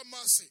 remember remember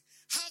mercy.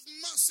 Have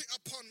mercy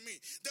upon me.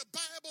 The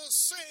Bible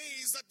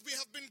says that we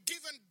have been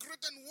given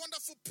great and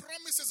wonderful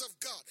promises of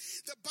God.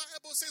 The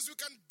Bible says we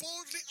can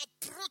boldly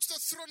approach the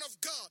throne of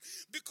God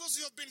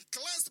because you have been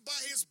cleansed by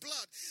his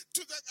blood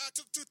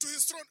to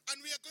his throne,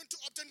 and we are going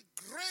to obtain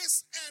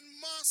grace and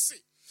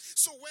mercy.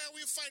 So where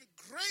we find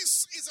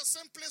grace is the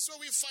same place where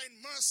we find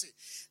mercy.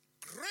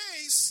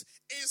 Grace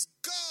is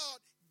God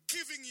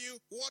giving you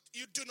what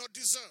you do not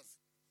deserve.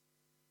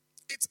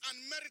 It's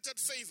unmerited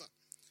favor.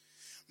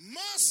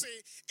 Mercy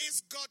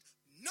is God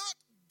not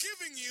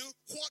giving you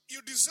what you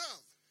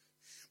deserve.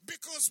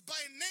 Because by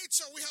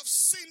nature we have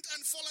sinned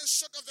and fallen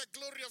short of the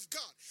glory of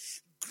God.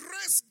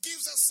 Grace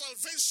gives us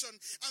salvation,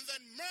 and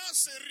then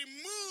mercy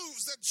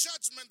removes the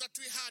judgment that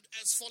we had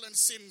as fallen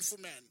sinful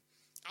men.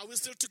 Are we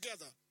still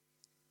together?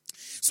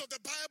 So the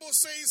Bible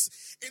says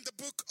in the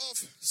book of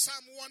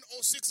Psalm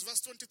 106 verse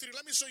 23,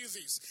 let me show you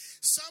this.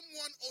 Psalm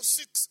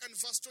 106 and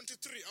verse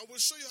 23, I will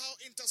show you how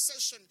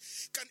intercession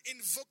can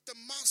invoke the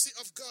mercy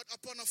of God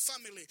upon a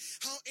family,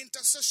 how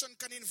intercession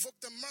can invoke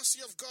the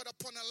mercy of God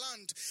upon a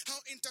land, how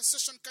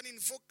intercession can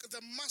invoke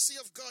the mercy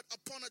of God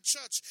upon a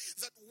church,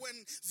 that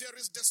when there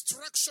is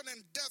destruction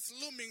and death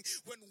looming,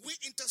 when we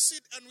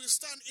intercede and we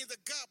stand in the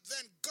gap,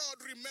 then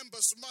God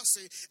remembers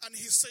mercy and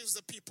he saves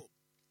the people.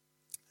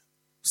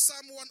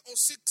 Psalm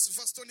 106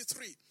 verse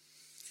 23.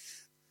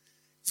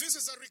 This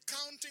is a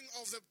recounting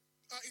of the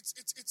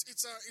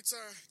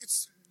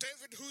it's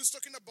David who is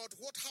talking about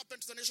what happened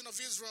to the nation of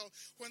Israel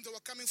when they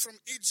were coming from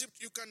Egypt.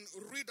 You can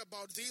read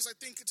about this. I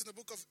think it's in the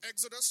book of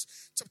Exodus,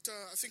 chapter,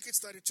 I think it's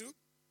 32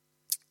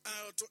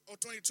 or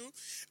 22.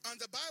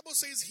 And the Bible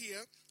says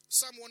here,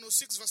 Psalm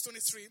 106 verse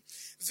 23,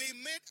 they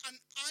made an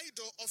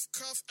idol of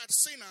calf at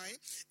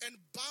Sinai and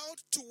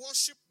bowed to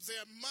worship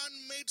their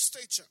man-made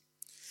statue.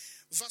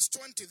 Verse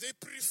 20, they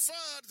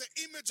preferred the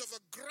image of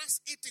a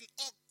grass-eating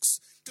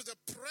ox to the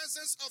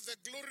presence of the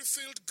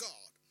glory-filled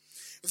God.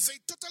 They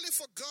totally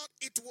forgot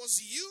it was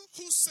you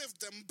who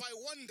saved them by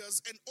wonders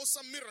and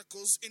awesome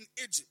miracles in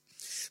Egypt.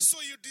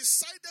 So you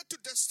decided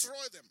to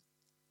destroy them.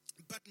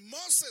 But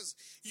Moses,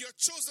 your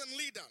chosen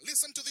leader,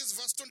 listen to this,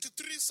 verse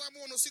 23, Psalm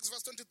 106,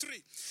 verse 23.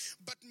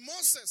 But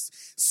Moses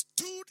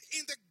stood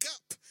in the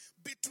gap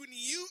between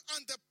you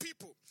and the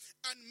people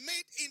and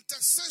made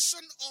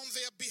intercession on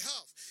their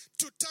behalf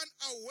to turn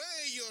away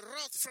your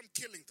wrath from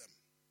killing them.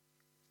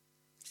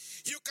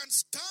 You can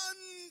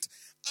stand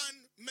and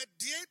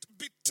mediate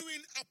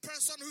between a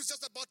person who's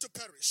just about to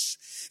perish.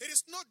 It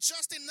is not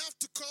just enough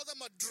to call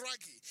them a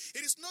druggie.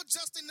 It is not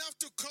just enough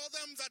to call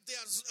them that they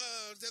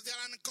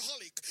are an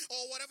alcoholic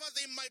or whatever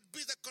they might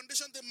be, the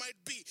condition they might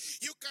be.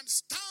 You can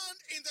stand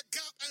in the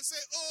gap and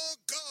say, oh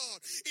God,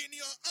 in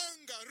your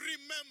anger,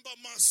 remember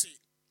mercy.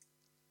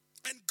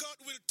 And God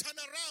will turn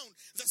around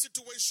the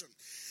situation.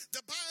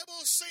 The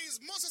Bible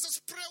says Moses'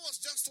 prayer was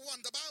just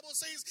one. The Bible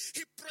says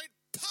he prayed,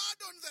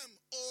 pardon them,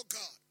 oh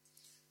God.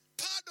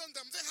 Pardon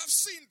them. They have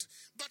sinned,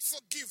 but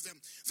forgive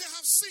them. They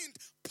have sinned,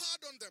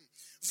 pardon them.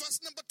 Verse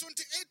number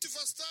 28 to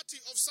verse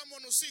 30 of Psalm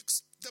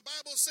 106, the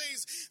Bible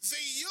says,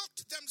 they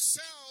yoked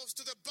themselves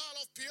to the Baal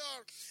of Peor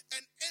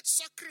and ate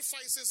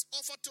sacrifices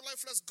offered to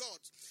lifeless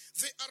gods.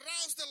 They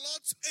aroused the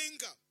Lord's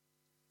anger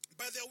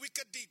by their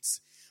wicked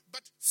deeds.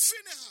 But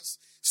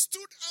Phinehas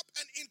stood up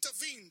and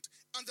intervened,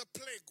 and the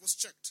plague was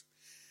checked.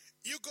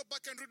 You go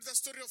back and read the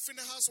story of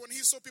Phinehas when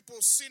he saw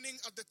people sinning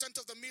at the tent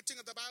of the meeting,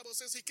 and the Bible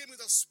says he came with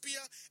a spear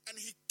and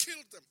he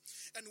killed them.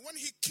 And when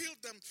he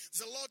killed them,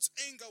 the Lord's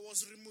anger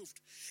was removed.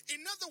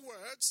 In other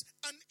words,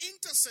 an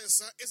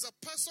intercessor is a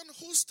person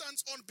who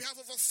stands on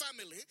behalf of a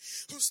family,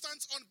 who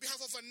stands on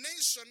behalf of a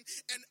nation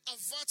and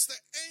averts the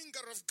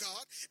anger of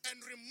God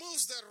and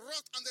removes the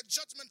wrath and the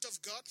judgment of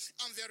God,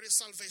 and there is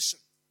salvation.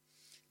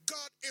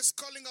 God is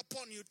calling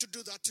upon you to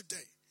do that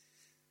today.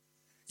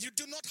 You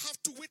do not have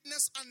to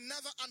witness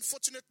another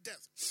unfortunate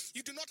death.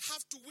 You do not have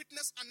to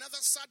witness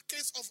another sad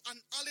case of an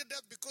early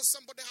death because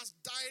somebody has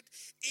died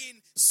in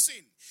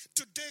sin.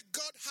 Today,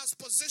 God has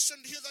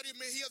positioned here that you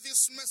may hear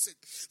this message,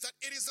 that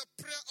it is a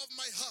prayer of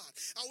my heart.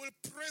 I will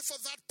pray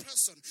for that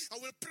person. I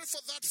will pray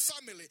for that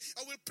family.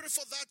 I will pray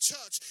for that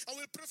church. I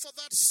will pray for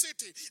that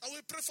city. I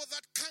will pray for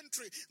that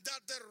country,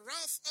 that the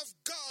wrath of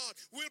God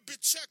will be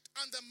checked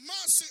and the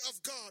mercy of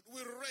God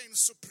will reign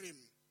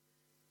supreme.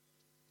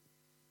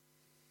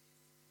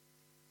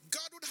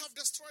 God would have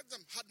destroyed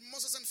them had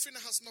Moses and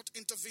Phinehas not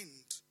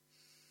intervened.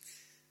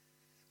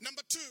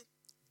 Number two,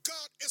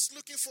 God is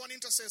looking for an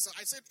intercessor.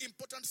 I said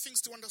important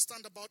things to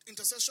understand about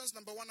intercessions.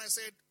 Number one, I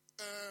said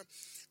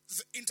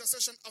the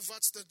intercession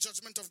averts the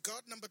judgment of God.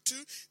 Number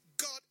two,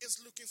 God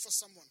is looking for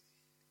someone.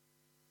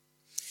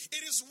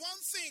 It is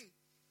one thing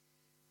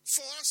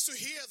for us to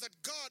hear that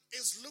God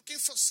is looking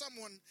for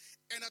someone,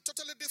 and a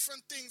totally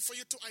different thing for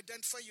you to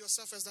identify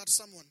yourself as that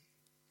someone.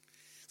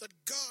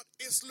 That God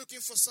is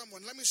looking for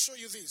someone. Let me show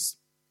you this.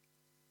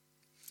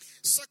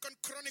 2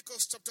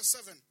 Chronicles chapter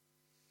 7,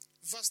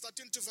 verse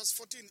 13 to verse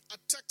 14, a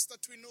text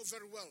that we know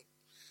very well.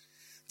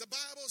 The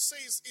Bible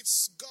says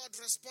it's God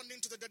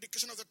responding to the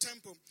dedication of the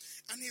temple.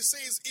 And he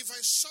says, if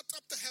I shut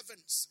up the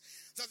heavens,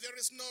 that there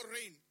is no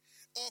rain,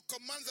 or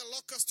command the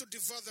locusts to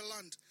devour the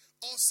land,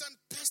 or send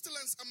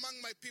pestilence among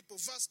my people.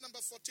 Verse number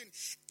 14.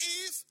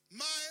 If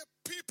my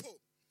people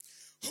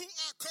who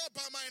are called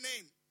by my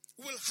name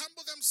will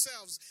humble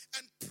themselves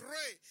and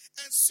pray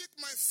and seek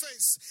my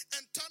face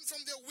and turn from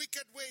their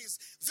wicked ways,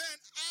 then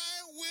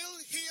I will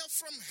hear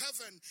from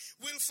heaven,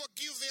 will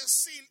forgive their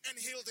sin and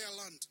heal their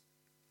land.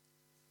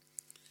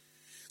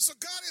 So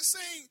God is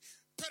saying,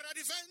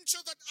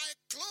 peradventure that I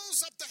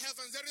close up the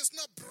heavens, there is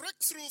no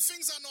breakthrough,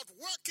 things are not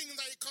working,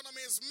 the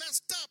economy is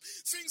messed up,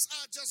 things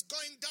are just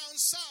going down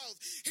south.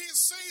 He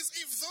says,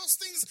 if those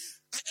things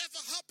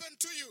ever happen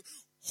to you,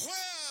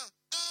 where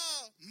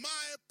are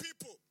my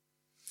people?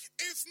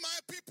 If my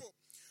people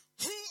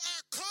who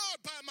are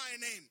called by my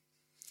name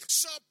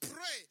shall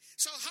pray,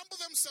 shall humble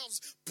themselves,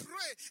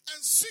 pray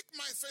and seek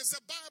my face,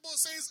 the Bible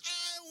says,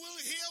 I will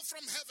hear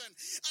from heaven,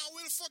 I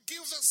will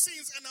forgive the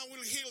sins and I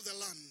will heal the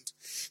land.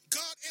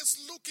 God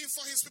is looking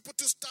for his people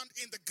to stand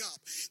in the gap.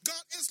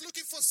 God is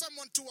looking for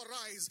someone to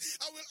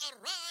arise. I will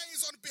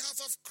arise on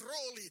behalf of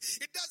Crawley.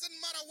 It doesn't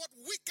matter what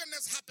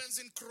wickedness happens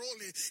in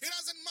Crawley. It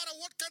doesn't matter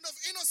what kind of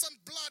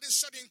innocent blood is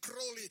shed in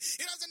Crawley.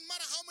 It doesn't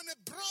matter how many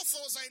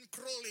brothels are in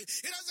Crawley.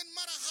 It doesn't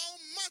matter how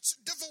much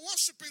devil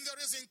worshipping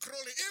there is in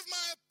Crawley. If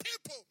my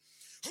people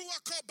who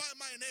are called by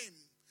my name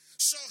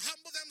shall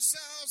humble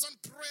themselves and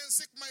pray and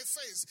seek my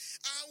face,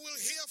 I will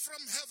hear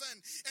from heaven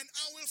and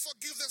I will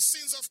forgive the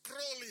sins of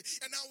Crawley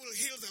and I will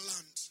heal the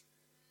land.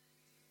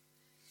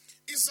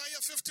 Isaiah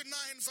 59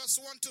 verse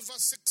 1 to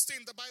verse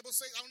 16, the Bible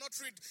says, I'll not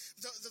read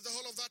the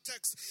whole of that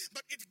text,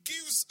 but it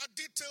gives a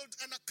detailed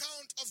an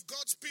account of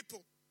God's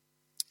people.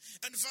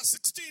 And verse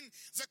 16,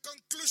 the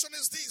conclusion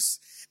is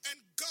this: and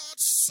God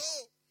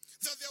saw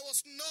that there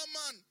was no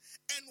man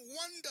and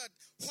wondered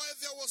why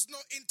there was no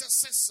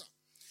intercessor.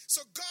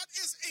 So God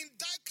is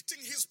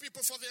indicting his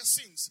people for their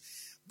sins.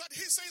 But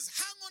he says,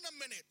 hang on a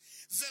minute.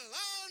 The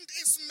land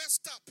is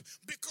messed up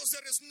because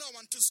there is no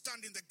one to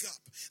stand in the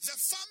gap. The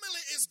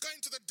family is going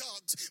to the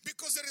dogs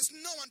because there is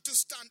no one to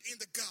stand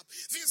in the gap.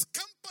 This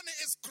company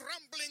is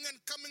crumbling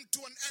and coming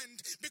to an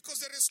end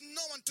because there is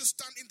no one to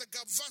stand in the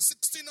gap. Verse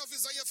 16 of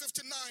Isaiah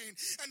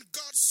 59, and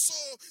God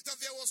saw that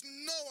there was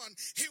no one.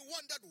 He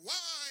wondered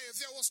why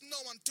there was no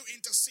one to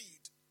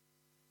intercede.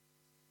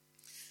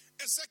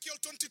 Ezekiel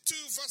 22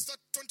 verse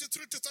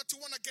 23 to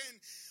 31 again.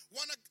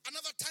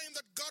 Another time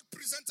that God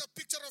presents a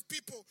picture of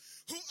people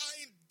who are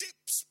in deep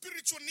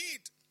spiritual need.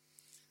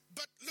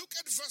 But look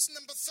at verse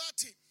number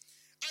 30.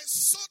 I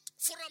sought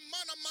for a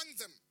man among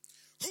them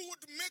who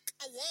would make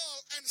a wall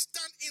and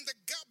stand in the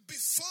gap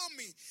before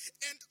me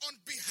and on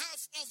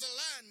behalf of the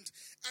land,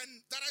 and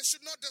that I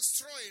should not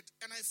destroy it,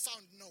 and I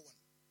found no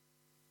one.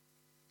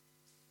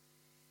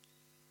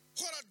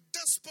 What a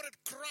desperate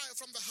cry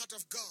from the heart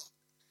of God.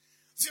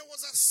 There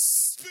was a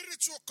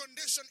spiritual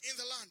condition in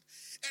the land.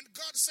 And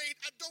God said,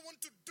 I don't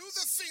want to do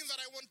the thing that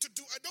I want to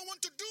do. I don't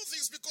want to do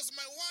this because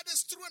my word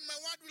is true and my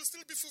word will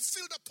still be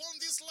fulfilled upon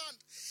this land.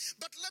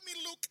 But let me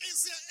look,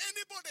 is there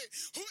anybody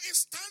who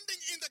is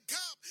standing in the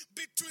gap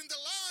between the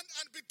land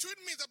and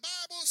between me? The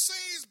Bible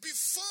says,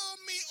 before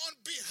me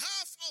on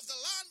behalf of the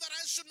land, that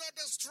I should not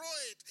destroy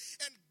it.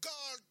 And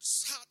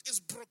God's heart is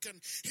broken.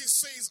 He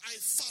says,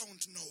 I found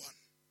no one.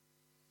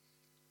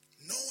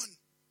 No one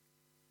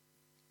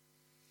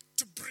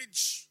to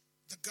bridge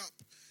the gap.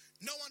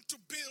 No one to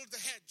build the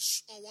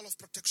hedge or wall of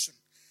protection.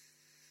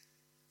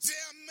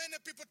 There are many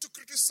people to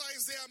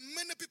criticize. There are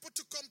many people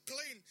to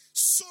complain.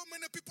 So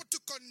many people to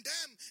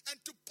condemn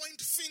and to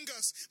point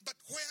fingers. But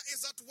where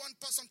is that one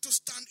person to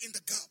stand in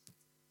the gap?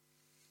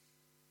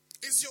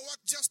 Is your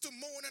work just to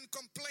moan and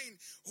complain?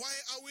 Why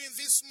are we in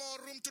this small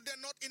room today,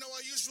 not in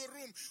our usual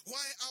room?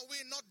 Why are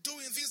we not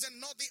doing this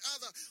and not the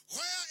other?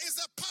 Where is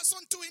the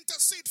person to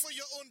intercede for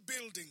your own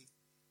building?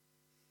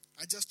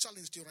 I just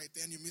challenged you right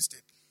there and you missed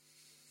it.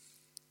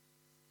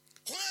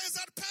 Where is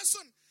that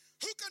person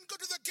who can go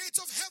to the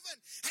gates of heaven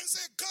and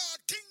say, God,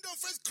 Kingdom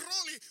Faith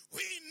Crawley,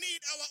 we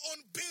need our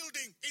own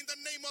building in the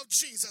name of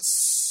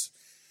Jesus.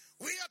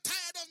 We are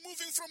tired of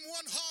moving from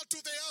one hall to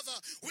the other.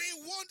 We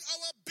want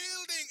our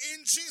building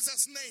in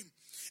Jesus' name.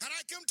 And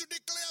I came to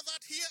declare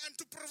that here and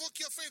to provoke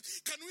your faith.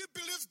 Can we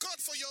believe God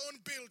for your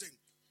own building?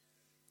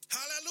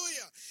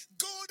 Hallelujah.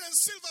 Gold and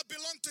silver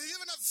belong to him.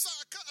 Even a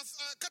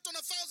cut on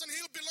 1,000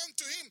 he'll belong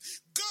to him.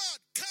 God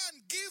can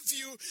give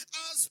you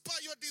as per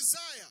your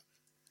desire.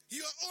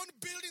 Your own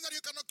building that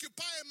you can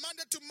occupy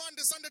Monday to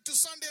Monday, Sunday to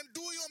Sunday, and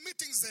do your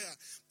meetings there.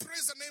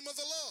 Praise the name of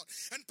the Lord.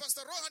 And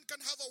Pastor Rohan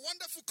can have a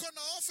wonderful corner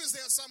office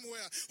there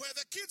somewhere where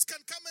the kids can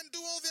come and do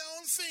all their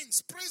own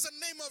things. Praise the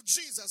name of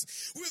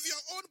Jesus. With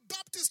your own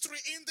baptistry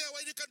in there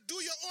where you can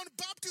do your own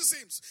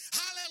baptisms.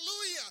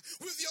 Hallelujah.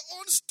 With your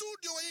own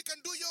studio where you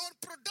can do your own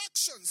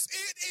productions.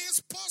 It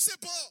is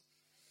possible.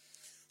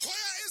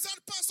 Where is that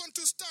person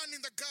to stand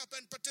in the gap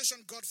and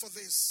petition God for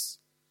this?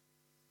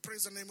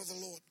 Praise the name of the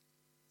Lord.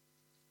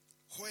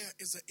 Where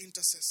is the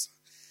intercessor?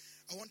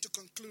 I want to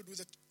conclude with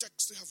the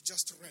text we have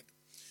just read.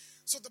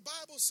 So the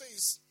Bible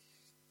says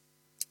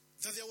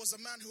that there was a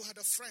man who had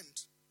a friend.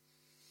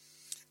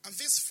 And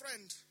this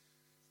friend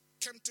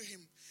came to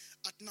him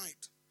at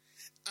night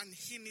and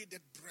he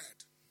needed bread.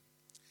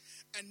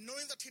 And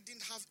knowing that he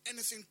didn't have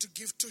anything to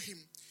give to him,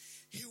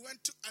 he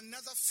went to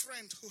another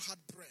friend who had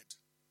bread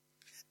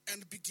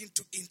and began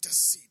to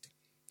intercede.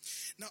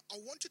 Now, I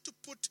want you to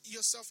put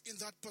yourself in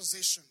that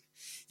position.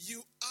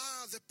 You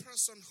are the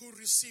person who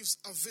receives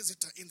a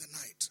visitor in the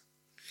night.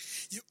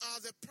 You are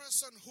the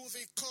person who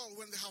they call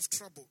when they have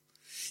trouble.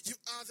 You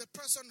are the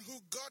person who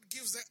God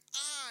gives the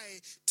eye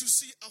to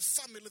see a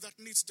family that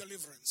needs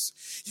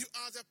deliverance. You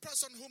are the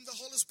person whom the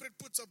Holy Spirit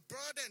puts a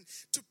burden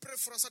to pray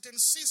for a certain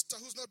sister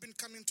who's not been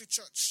coming to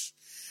church.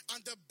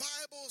 And the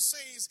Bible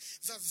says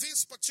that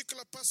this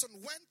particular person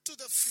went to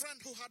the friend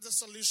who had the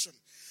solution.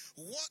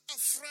 What a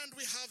friend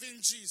we have in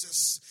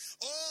Jesus.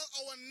 All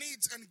our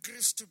needs and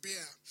griefs to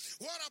bear.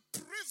 What a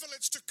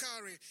privilege to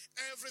carry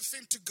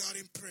everything to God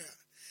in prayer.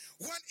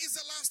 When is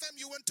the last time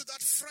you went to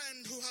that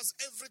friend who has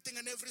everything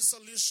and every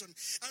solution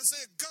and say,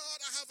 God,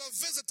 I have a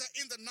visitor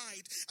in the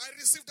night. I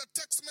received a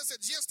text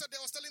message yesterday.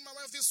 I was telling my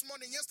wife this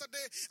morning.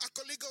 Yesterday, a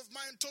colleague of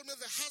mine told me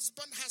the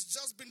husband has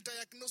just been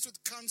diagnosed with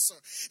cancer.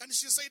 And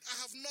she said,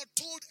 I have not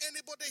told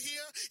anybody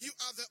here. You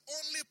are the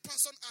only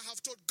person I have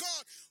told.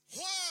 God,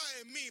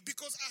 why me?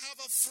 Because I have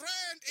a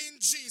friend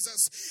in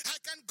Jesus. I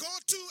can go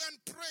to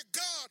and pray,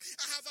 God,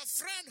 I have a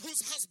friend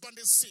whose husband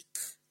is sick.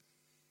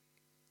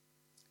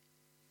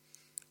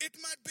 It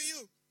might be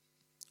you.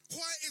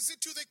 Why is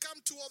it you they come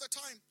to all the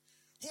time?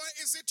 Why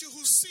is it you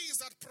who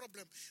sees that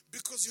problem?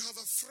 Because you have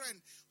a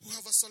friend who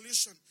have a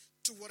solution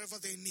to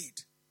whatever they need.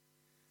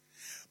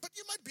 But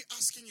you might be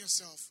asking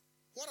yourself,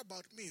 what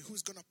about me?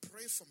 Who's going to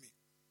pray for me?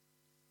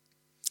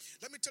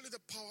 Let me tell you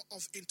the power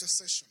of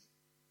intercession.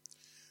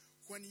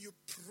 When you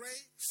pray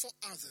for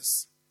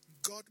others,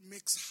 God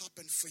makes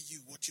happen for you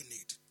what you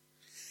need.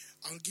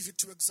 I'll give you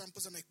 2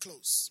 examples and I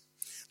close.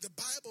 The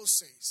Bible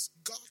says,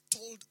 God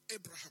told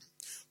Abraham,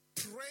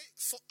 pray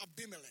for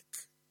Abimelech,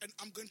 and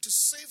I'm going to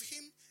save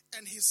him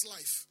and his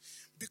life,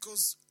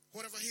 because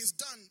whatever he's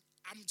done,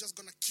 I'm just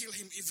going to kill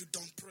him if you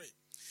don't pray.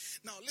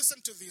 Now, listen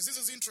to this. This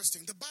is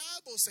interesting. The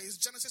Bible says,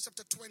 Genesis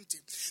chapter 20,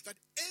 that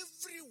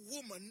every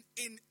woman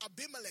in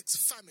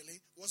Abimelech's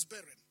family was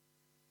barren.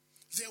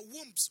 Their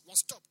wombs were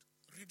stopped.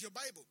 Read your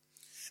Bible.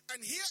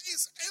 And here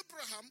is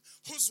Abraham,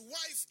 whose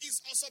wife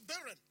is also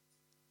barren.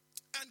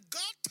 And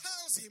God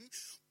tells him,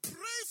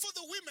 pray for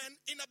the women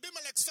in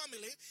Abimelech's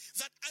family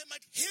that I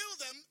might heal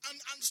them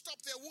and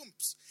stop their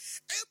wombs.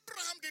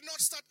 Abraham did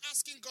not start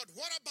asking God,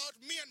 what about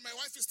me and my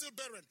wife is still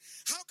barren?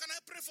 How can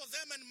I pray for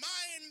them and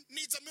mine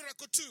needs a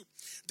miracle too?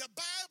 The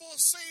Bible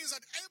says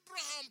that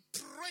Abraham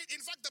prayed.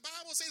 In fact, the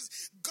Bible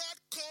says God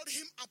called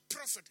him a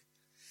prophet.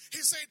 He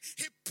said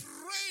he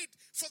prayed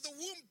for the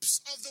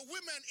wombs of the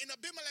women in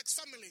Abimelech's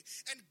family,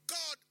 and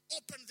God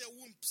opened their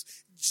wombs.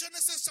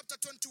 Genesis chapter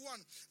 21,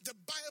 the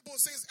Bible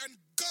says, and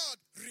God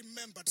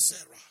remembered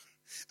Sarah,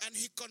 and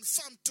he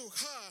confirmed to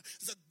her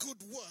the good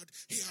word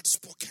he had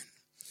spoken.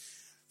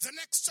 The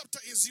next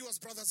chapter is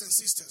yours, brothers and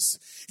sisters.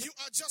 You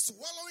are just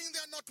wallowing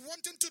there, not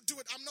wanting to do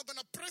it. I'm not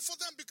going to pray for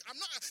them.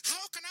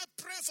 How can I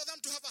pray for them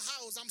to have a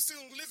house? I'm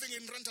still living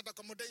in rented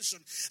accommodation.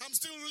 I'm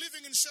still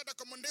living in shared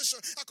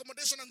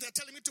accommodation, and they're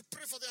telling me to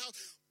pray for their house.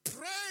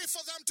 Pray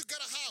for them to get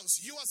a house.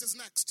 Yours is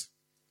next.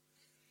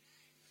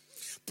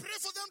 Pray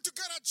for them to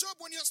get a job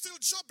when you're still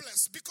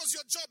jobless, because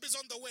your job is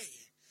on the way.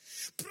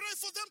 Pray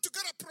for them to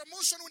get a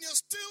promotion when you're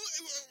still,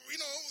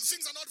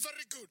 things are not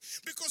very good,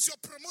 because your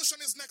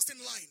promotion is next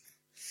in line.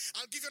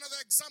 I'll give you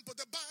another example.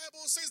 The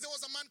Bible says there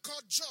was a man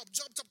called Job.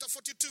 Job chapter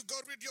 42.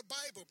 Go read your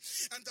Bible.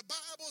 And the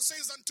Bible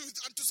says unto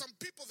some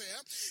people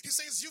there, he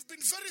says, you've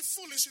been very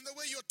foolish in the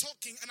way you're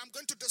talking, and I'm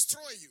going to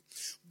destroy you.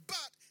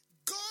 But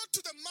go to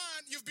the man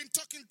you've been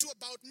talking to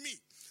about me.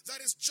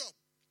 That is Job.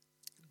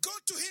 Go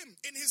to him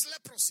in his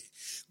leprosy.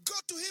 Go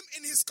to him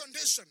in his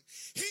condition.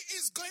 He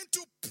is going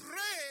to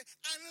pray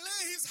and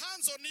lay his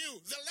hands on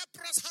you, the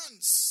leprous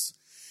hands.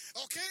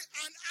 Okay?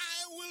 And I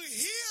will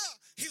hear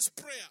his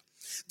prayer.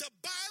 The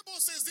Bible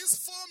says these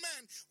 4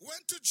 men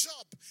went to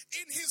Job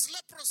in his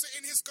leprosy,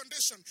 in his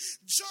condition.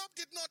 Job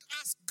did not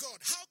ask God,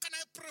 how can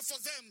I pray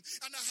for them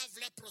and I have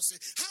leprosy?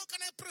 How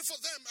can I pray for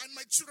them and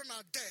my children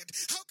are dead?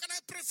 How can I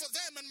pray for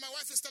them and my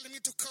wife is telling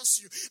me to curse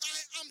you? I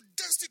am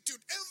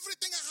destitute.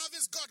 Everything I have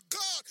is God.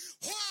 God,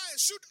 why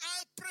should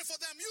I pray for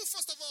them? You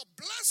first of all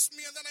bless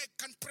me and then I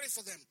can pray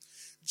for them.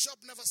 Job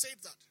never said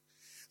that.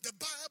 The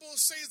Bible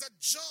says that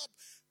Job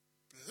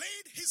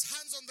laid his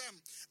hands on them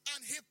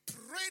and he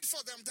prayed for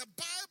them. The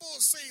Bible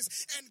says,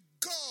 and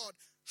God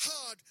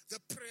heard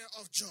the prayer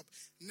of Job.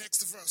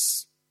 Next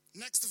verse,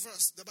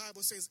 the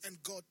Bible says,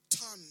 and God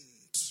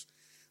turned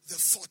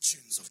the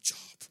fortunes of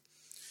Job,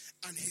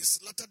 and his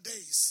latter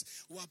days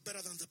were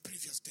better than the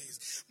previous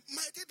days.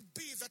 Might it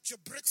be that your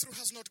breakthrough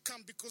has not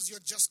come because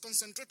you're just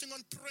concentrating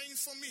on praying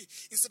for me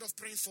instead of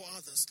praying for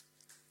others?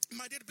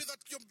 Might it be that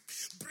your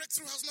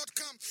breakthrough has not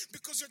come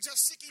because you're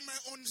just seeking my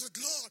own?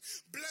 Lord,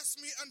 bless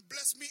me and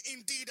bless me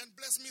indeed and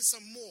bless me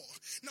some more.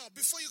 Now,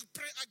 before you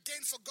pray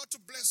again for God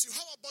to bless you,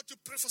 how about you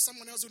pray for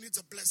someone else who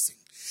needs a blessing?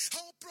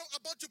 How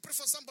about you pray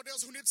for somebody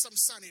else who needs some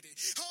sanity?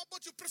 How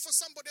about you pray for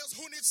somebody else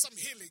who needs some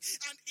healing?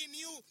 And in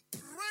you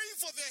pray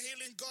for their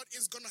healing, God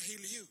is going to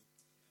heal you.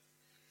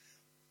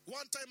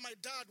 One time my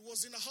dad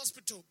was in a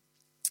hospital.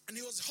 And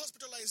he was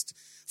hospitalized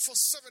for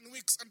 7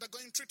 weeks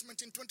undergoing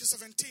treatment in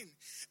 2017.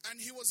 And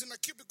he was in a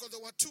cubicle. There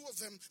were two of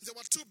them. There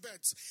were 2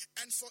 beds.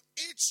 And for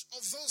each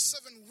of those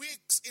 7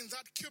 weeks in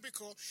that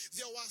cubicle,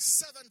 there were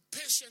 7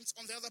 patients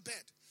on the other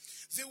bed.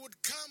 They would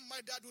come.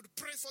 My dad would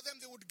pray for them.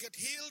 They would get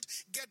healed,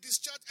 get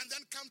discharged, and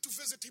then come to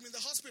visit him in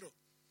the hospital.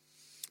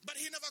 But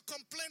he never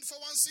complained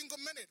for one single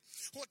minute.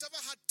 Whatever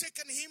had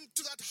taken him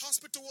to that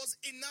hospital was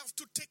enough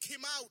to take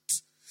him out.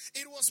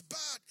 It was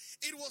bad.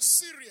 It was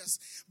serious.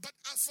 But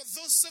for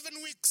those 7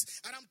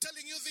 weeks, and I'm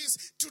telling you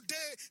this,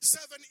 today,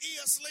 7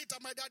 years later,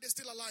 my dad is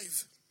still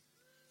alive.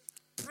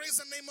 Praise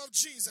the name of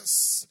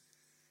Jesus.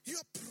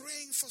 You're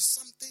praying for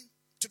something.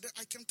 Today,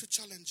 I came to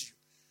challenge you.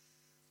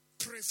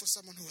 Pray for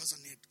someone who has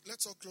a need.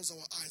 Let's all close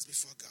our eyes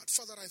before God.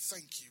 Father, I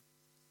thank you.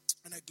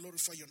 And I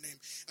glorify your name.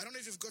 I don't know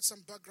if you've got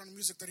some background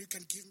music that you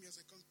can give me as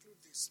I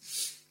conclude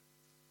this.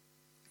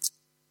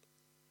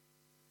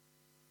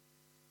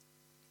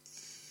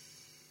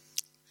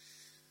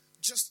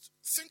 Just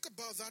think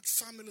about that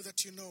family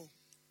that you know.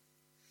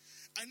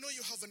 I know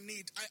you have a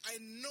need. I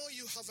know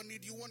you have a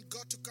need. You want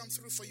God to come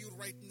through for you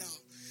right now.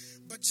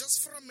 But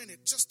just for a minute,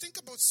 just think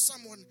about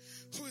someone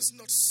who is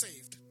not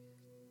saved.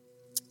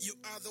 You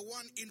are the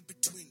one in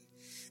between.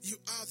 You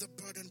are the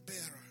burden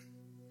bearer.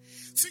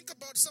 Think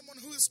about someone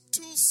who is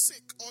too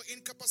sick or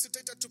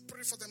incapacitated to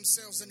pray for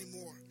themselves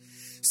anymore.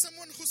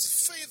 Someone whose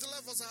faith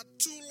levels are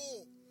too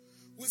low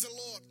with the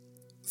Lord.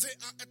 They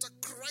are at a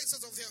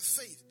crisis of their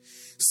faith.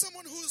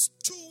 Someone who is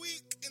too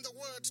weak in the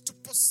word to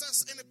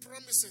possess any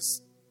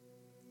promises.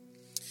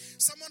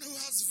 Someone who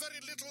has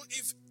very little,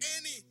 if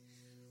any,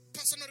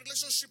 personal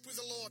relationship with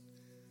the Lord.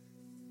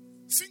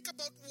 Think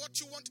about what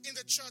you want in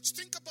the church.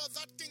 Think about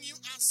that thing you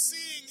are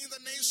seeing in the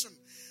nation.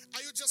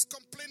 Are you just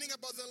complaining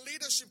about the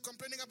leadership,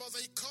 complaining about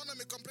the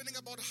economy, complaining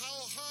about how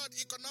hard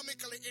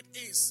economically it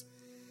is?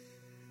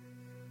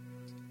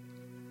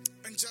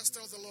 And just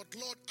tell the Lord,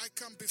 Lord, I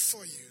come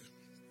before you.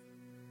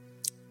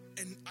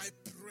 And I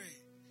pray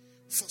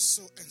for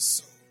so and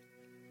so.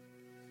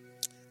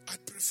 I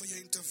pray for your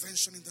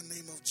intervention in the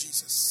name of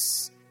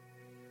Jesus.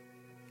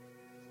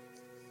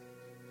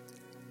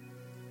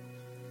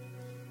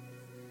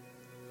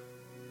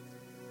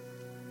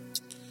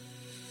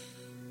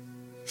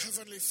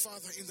 Heavenly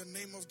Father, in the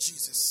name of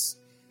Jesus,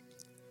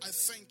 I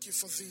thank you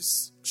for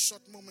this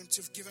short moment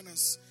you've given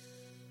us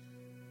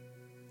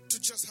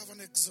to just have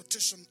an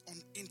exhortation on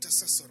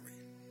intercessory.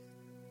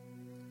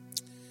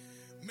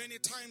 Many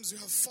times we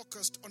have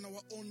focused on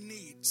our own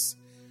needs.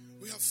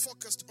 We have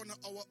focused on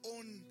our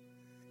own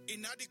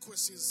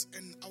inadequacies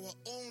and our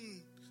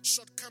own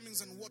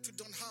shortcomings and what we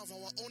don't have,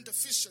 our own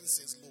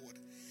deficiencies, Lord.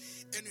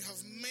 And we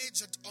have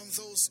majored on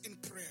those in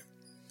prayer.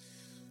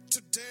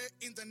 Today,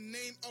 in the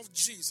name of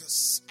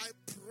Jesus, I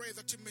pray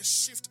that you may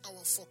shift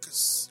our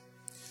focus,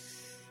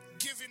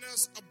 giving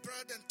us a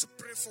burden to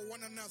pray for one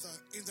another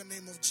in the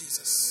name of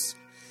Jesus.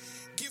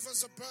 Give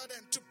us a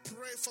burden to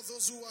pray for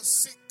those who are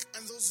sick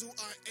and those who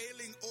are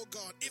ailing, oh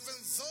God, even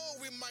though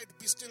we might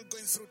be still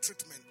going through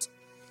treatment.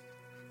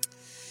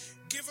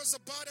 Give us a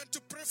burden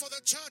to pray for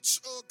the church,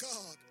 oh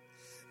God,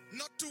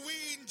 not to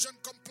whinge and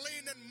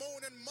complain and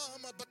moan and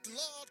murmur, but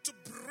Lord, to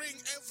bring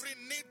every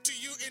need to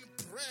you in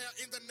prayer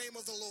in the name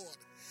of the Lord.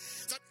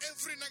 That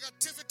every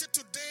negativity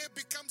today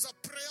becomes a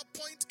prayer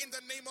point in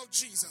the name of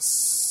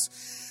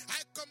Jesus.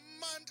 I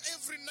command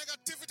every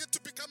negativity to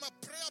become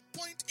a prayer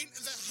point in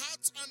the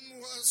hearts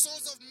and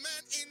souls of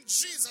men in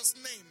Jesus'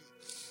 name.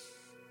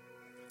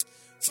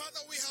 Father,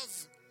 we have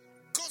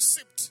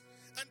gossiped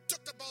and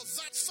talked about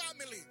that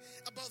family,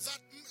 about that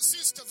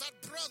sister, that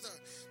brother.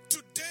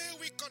 Today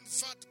we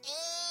convert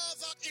all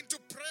that into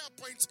prayer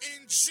points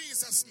in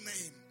Jesus'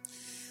 name.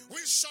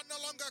 We shall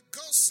no longer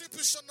gossip,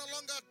 we shall no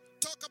longer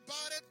talk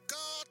about it,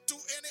 God, to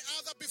any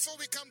other before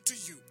we come to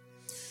you.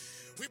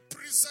 We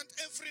present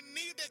every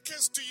needed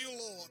case to you,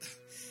 Lord,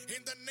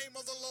 in the name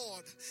of the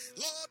Lord.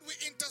 Lord, we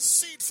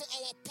intercede for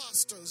our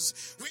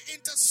pastors. We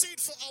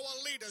intercede for our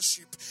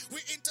leadership.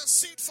 We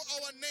intercede for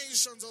our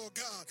nations, oh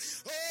God.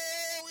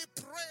 Oh, we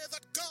pray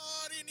that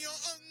God, in your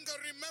anger,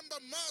 remember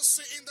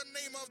mercy in the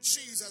name of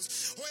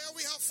Jesus. Where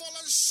we have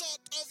fallen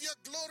short of your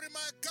glory,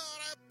 my God,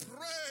 I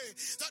pray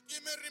that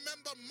you may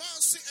remember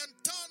mercy and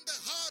turn the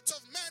hearts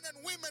of men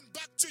and women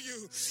back to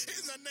you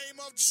in the name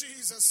of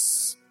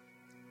Jesus.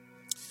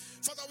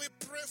 Father, we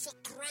pray for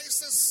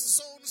crisis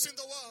zones in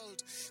the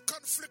world,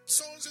 conflict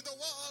zones in the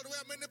world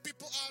where many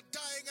people are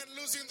dying and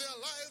losing their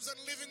lives and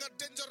living a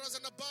dangerous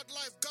and a bad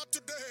life. God,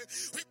 today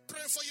we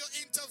pray for your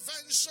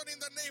intervention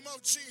in the name of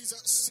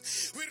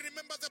Jesus. We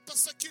remember the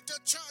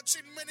persecuted church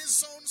in many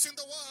zones in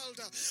the world.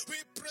 We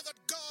pray that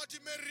God, you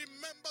may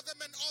remember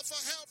them and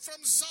offer help from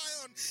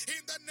Zion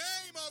in the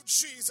name of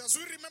Jesus.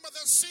 We remember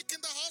the sick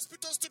in the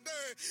hospitals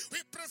today.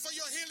 We pray for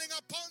your healing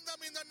upon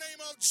them in the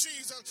name of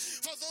Jesus.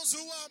 For those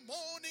who are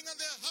mourning and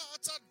their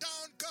hearts are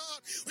down, God,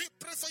 we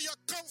pray for your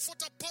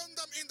comfort upon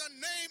them in the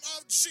name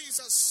of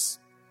Jesus.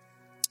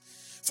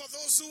 For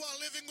those who are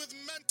living with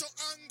mental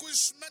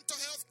anguish, mental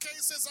health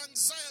cases,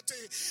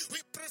 anxiety,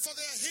 we pray for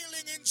their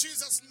healing in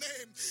Jesus'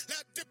 name.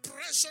 Let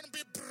depression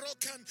be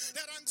broken.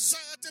 Let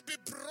anxiety be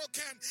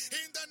broken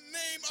in the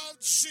name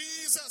of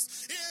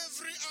Jesus.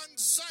 Every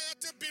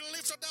anxiety be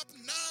lifted up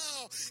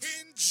now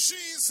in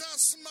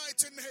Jesus'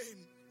 mighty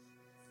name.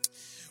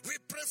 We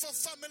pray for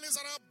families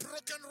that are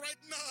broken right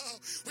now.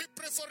 We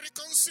pray for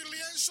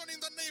reconciliation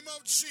in the name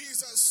of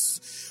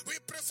Jesus. We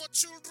pray for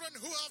children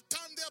who have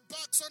turned their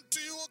backs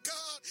onto you, O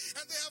God,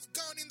 and they have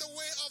gone in the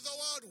way of the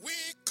world. We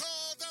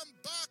call them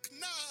back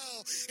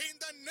now in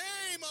the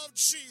name of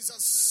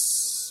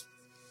Jesus.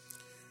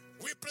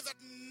 We pray that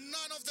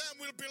none of them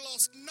will be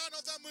lost. None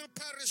of them will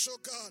perish, oh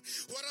God.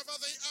 Wherever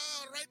they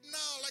are right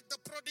now, like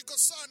the prodigal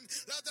son,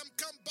 let them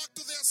come back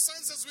to their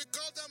senses. We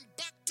call them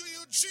back to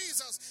you,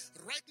 Jesus,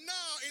 right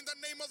now in the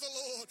name of the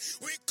Lord.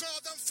 We call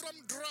them from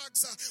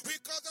drugs. We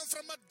call them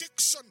from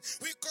addiction.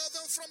 We call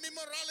them from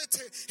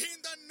immorality in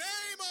the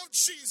name of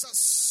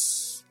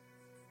Jesus.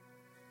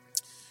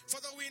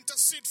 Father, we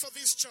intercede for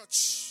this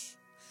church.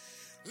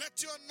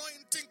 Let your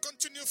anointing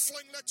continue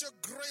flowing. Let your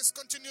grace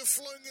continue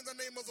flowing in the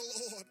name of the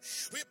Lord.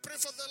 We pray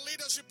for the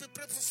leadership. We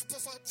pray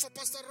for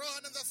Pastor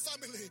Rohan and the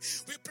family.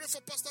 We pray for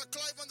Pastor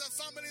Clive and the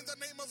family in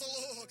the name of the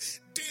Lord.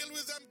 Deal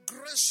with them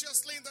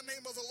graciously in the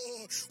name of the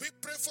Lord. We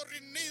pray for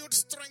renewed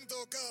strength,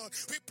 oh God.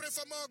 We pray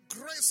for more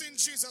grace in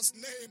Jesus'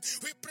 name.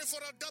 We pray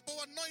for a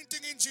double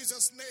anointing in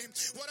Jesus' name.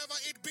 Whatever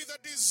it be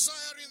the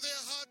desire in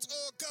their hearts,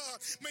 oh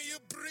God, may you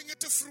bring it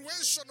to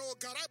fruition, oh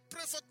God. I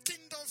pray for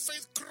Kingdom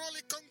Faith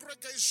Crawley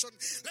congregation.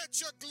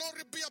 Let your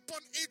glory be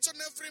upon each and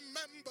every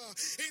member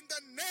in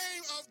the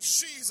name of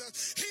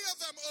Jesus. Hear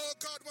them, oh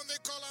God, when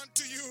they call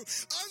unto you.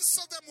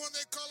 Answer them when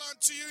they call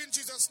unto you in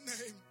Jesus'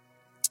 name.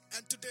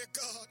 And today,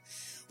 God,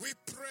 we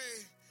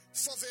pray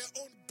for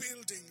their own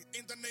building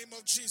in the name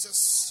of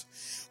Jesus.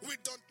 We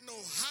don't know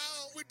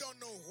how, we don't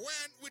know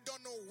when, we don't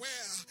know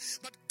where,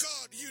 but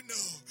God, you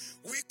know.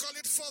 We call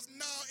it forth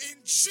now in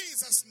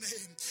Jesus'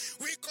 name.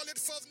 We call it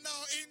forth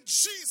now in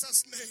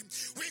Jesus' name.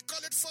 We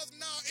call it forth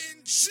now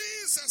in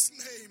Jesus'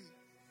 name.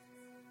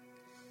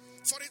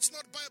 For it's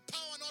not by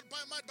power, not by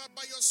might, but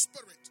by your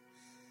Spirit.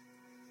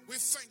 We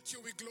thank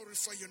you, we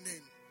glorify your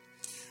name.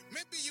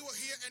 Maybe you are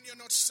here and you're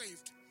not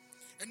saved,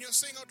 and you're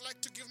saying, I'd like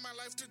to give my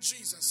life to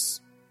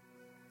Jesus.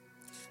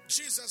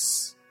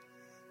 Jesus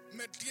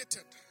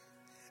mediated,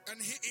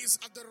 and he is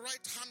at the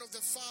right hand of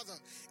the Father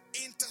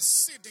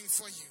interceding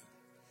for you,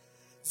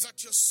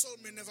 that your soul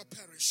may never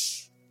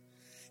perish.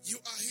 You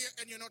are here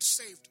and you're not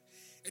saved,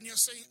 and you're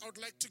saying, I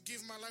would like to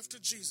give my life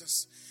to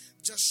Jesus.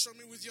 Just show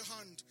me with your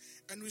hand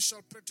and we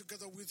shall pray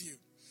together with you.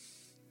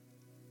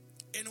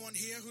 Anyone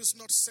here who's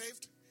not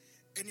saved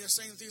and you're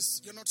saying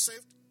this, you're not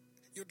saved?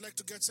 You'd like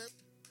to get saved?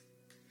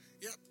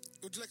 Yeah.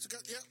 Would you like to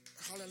get? Yeah.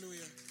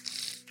 Hallelujah.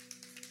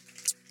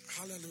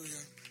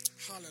 Hallelujah.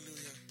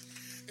 Hallelujah.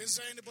 Is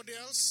there anybody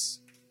else?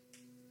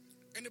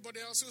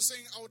 Anybody else who's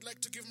saying, I would like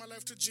to give my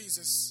life to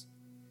Jesus?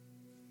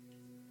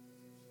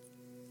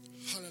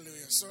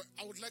 Hallelujah. So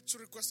I would like to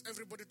request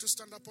everybody to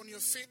stand up on your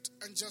feet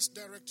and just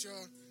direct your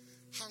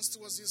hands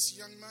towards this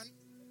young man.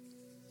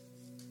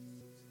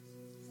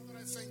 Father,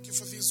 I thank you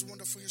for this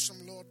wonderful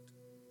Yeshua, Lord.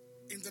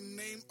 In the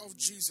name of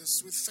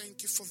Jesus, we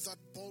thank you for that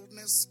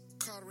boldness,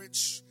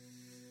 courage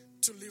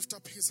to lift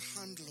up his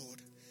hand,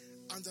 Lord,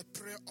 and the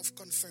prayer of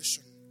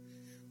confession.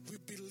 We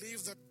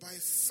believe that by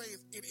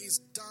faith it is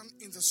done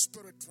in the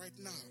Spirit right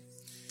now.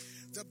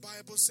 The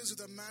Bible says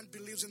that a man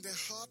believes in the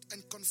heart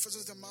and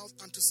confesses the mouth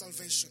unto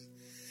salvation.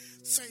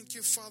 Thank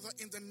you, Father,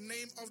 in the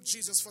name of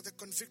Jesus for the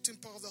convicting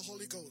power of the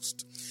Holy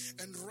Ghost.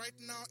 And right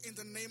now, in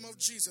the name of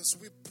Jesus,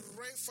 we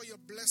pray for your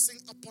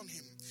blessing upon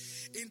him.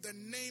 In the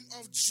name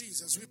of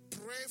Jesus, we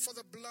pray for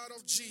the blood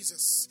of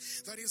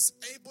Jesus that is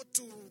able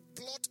to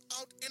blot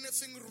out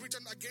anything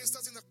written against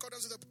us in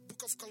accordance with the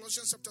book of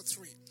Colossians chapter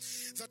 3.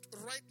 That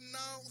right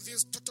now,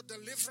 there's total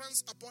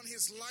deliverance upon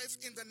his life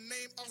in the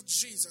name of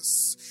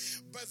Jesus.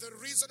 By the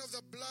reason of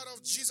the blood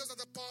of Jesus and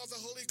the power of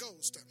the Holy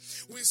Ghost,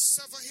 we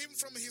sever him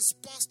from his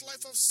past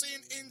life of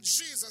sin in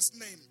Jesus'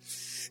 name.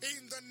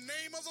 In the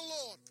name of the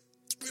Lord,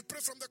 we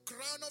pray from the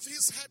crown of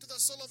his head to the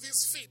sole of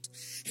his feet,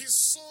 his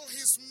soul,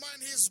 his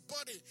mind, his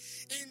body.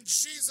 In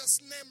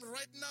Jesus' name,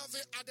 right now they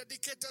are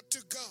dedicated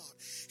to God.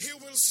 He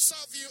will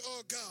serve you,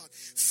 oh God.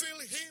 Fill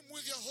him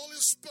with your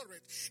Holy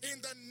Spirit in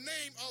the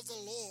name of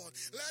the Lord.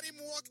 Let him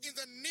walk in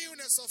the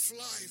newness of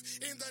life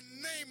in the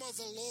name of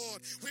the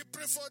Lord. We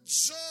pray for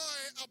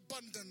joy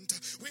abundant.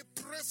 We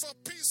pray for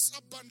peace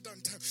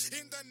abundant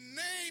in the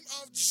name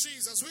of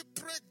Jesus. We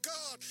pray,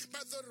 God,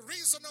 by the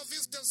reason of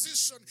this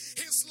decision,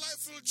 his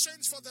life will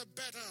change for the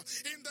better.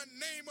 In the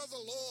name of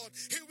the Lord,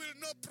 he will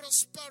know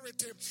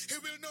prosperity. He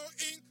will know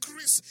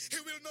increase.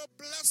 He will know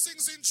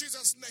blessings in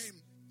Jesus'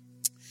 name.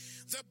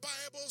 The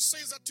Bible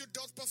says that you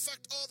doth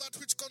perfect all that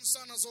which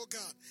concern us, oh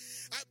God.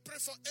 I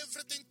pray for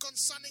everything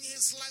concerning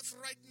his life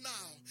right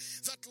now,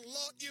 that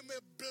Lord, you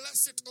may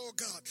bless it, oh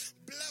God.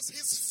 Bless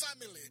his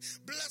family.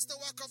 Bless the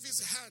work of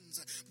his hands.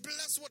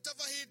 Bless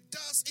whatever he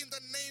does in the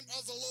name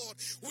of the Lord.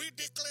 We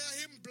declare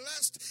him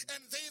blessed,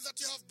 and they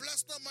that you have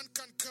blessed, no man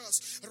can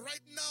curse.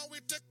 Right now we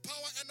take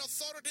power and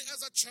authority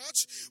as a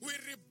church. We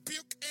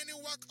rebuke any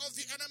work of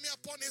the enemy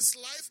upon his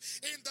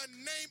life. In the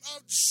name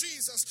of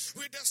Jesus,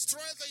 we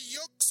destroy the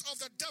yokes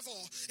of the devil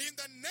in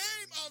the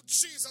name of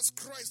Jesus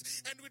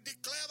Christ, and we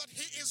declare that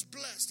he is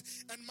blessed.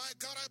 And my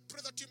God, I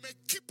pray that you may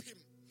keep him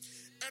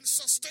and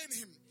sustain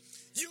him.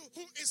 You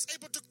who is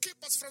able to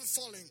keep us from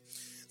falling,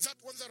 that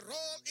when the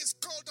roll is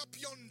called up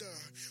yonder,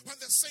 when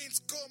the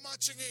saints go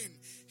marching in,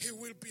 he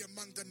will be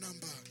among the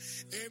number.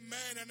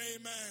 Amen and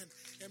amen.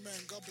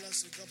 Amen. God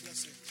bless you. God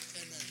bless you.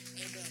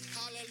 Amen. Amen.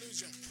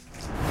 Hallelujah.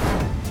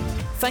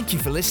 Thank you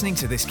for listening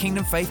to this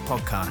Kingdom Faith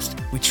podcast.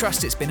 We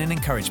trust it's been an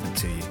encouragement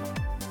to you.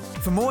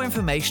 For more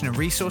information and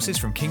resources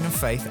from Kingdom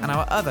Faith and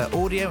our other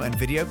audio and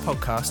video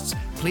podcasts,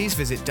 please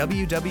visit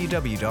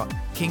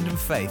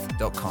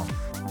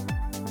www.kingdomfaith.com.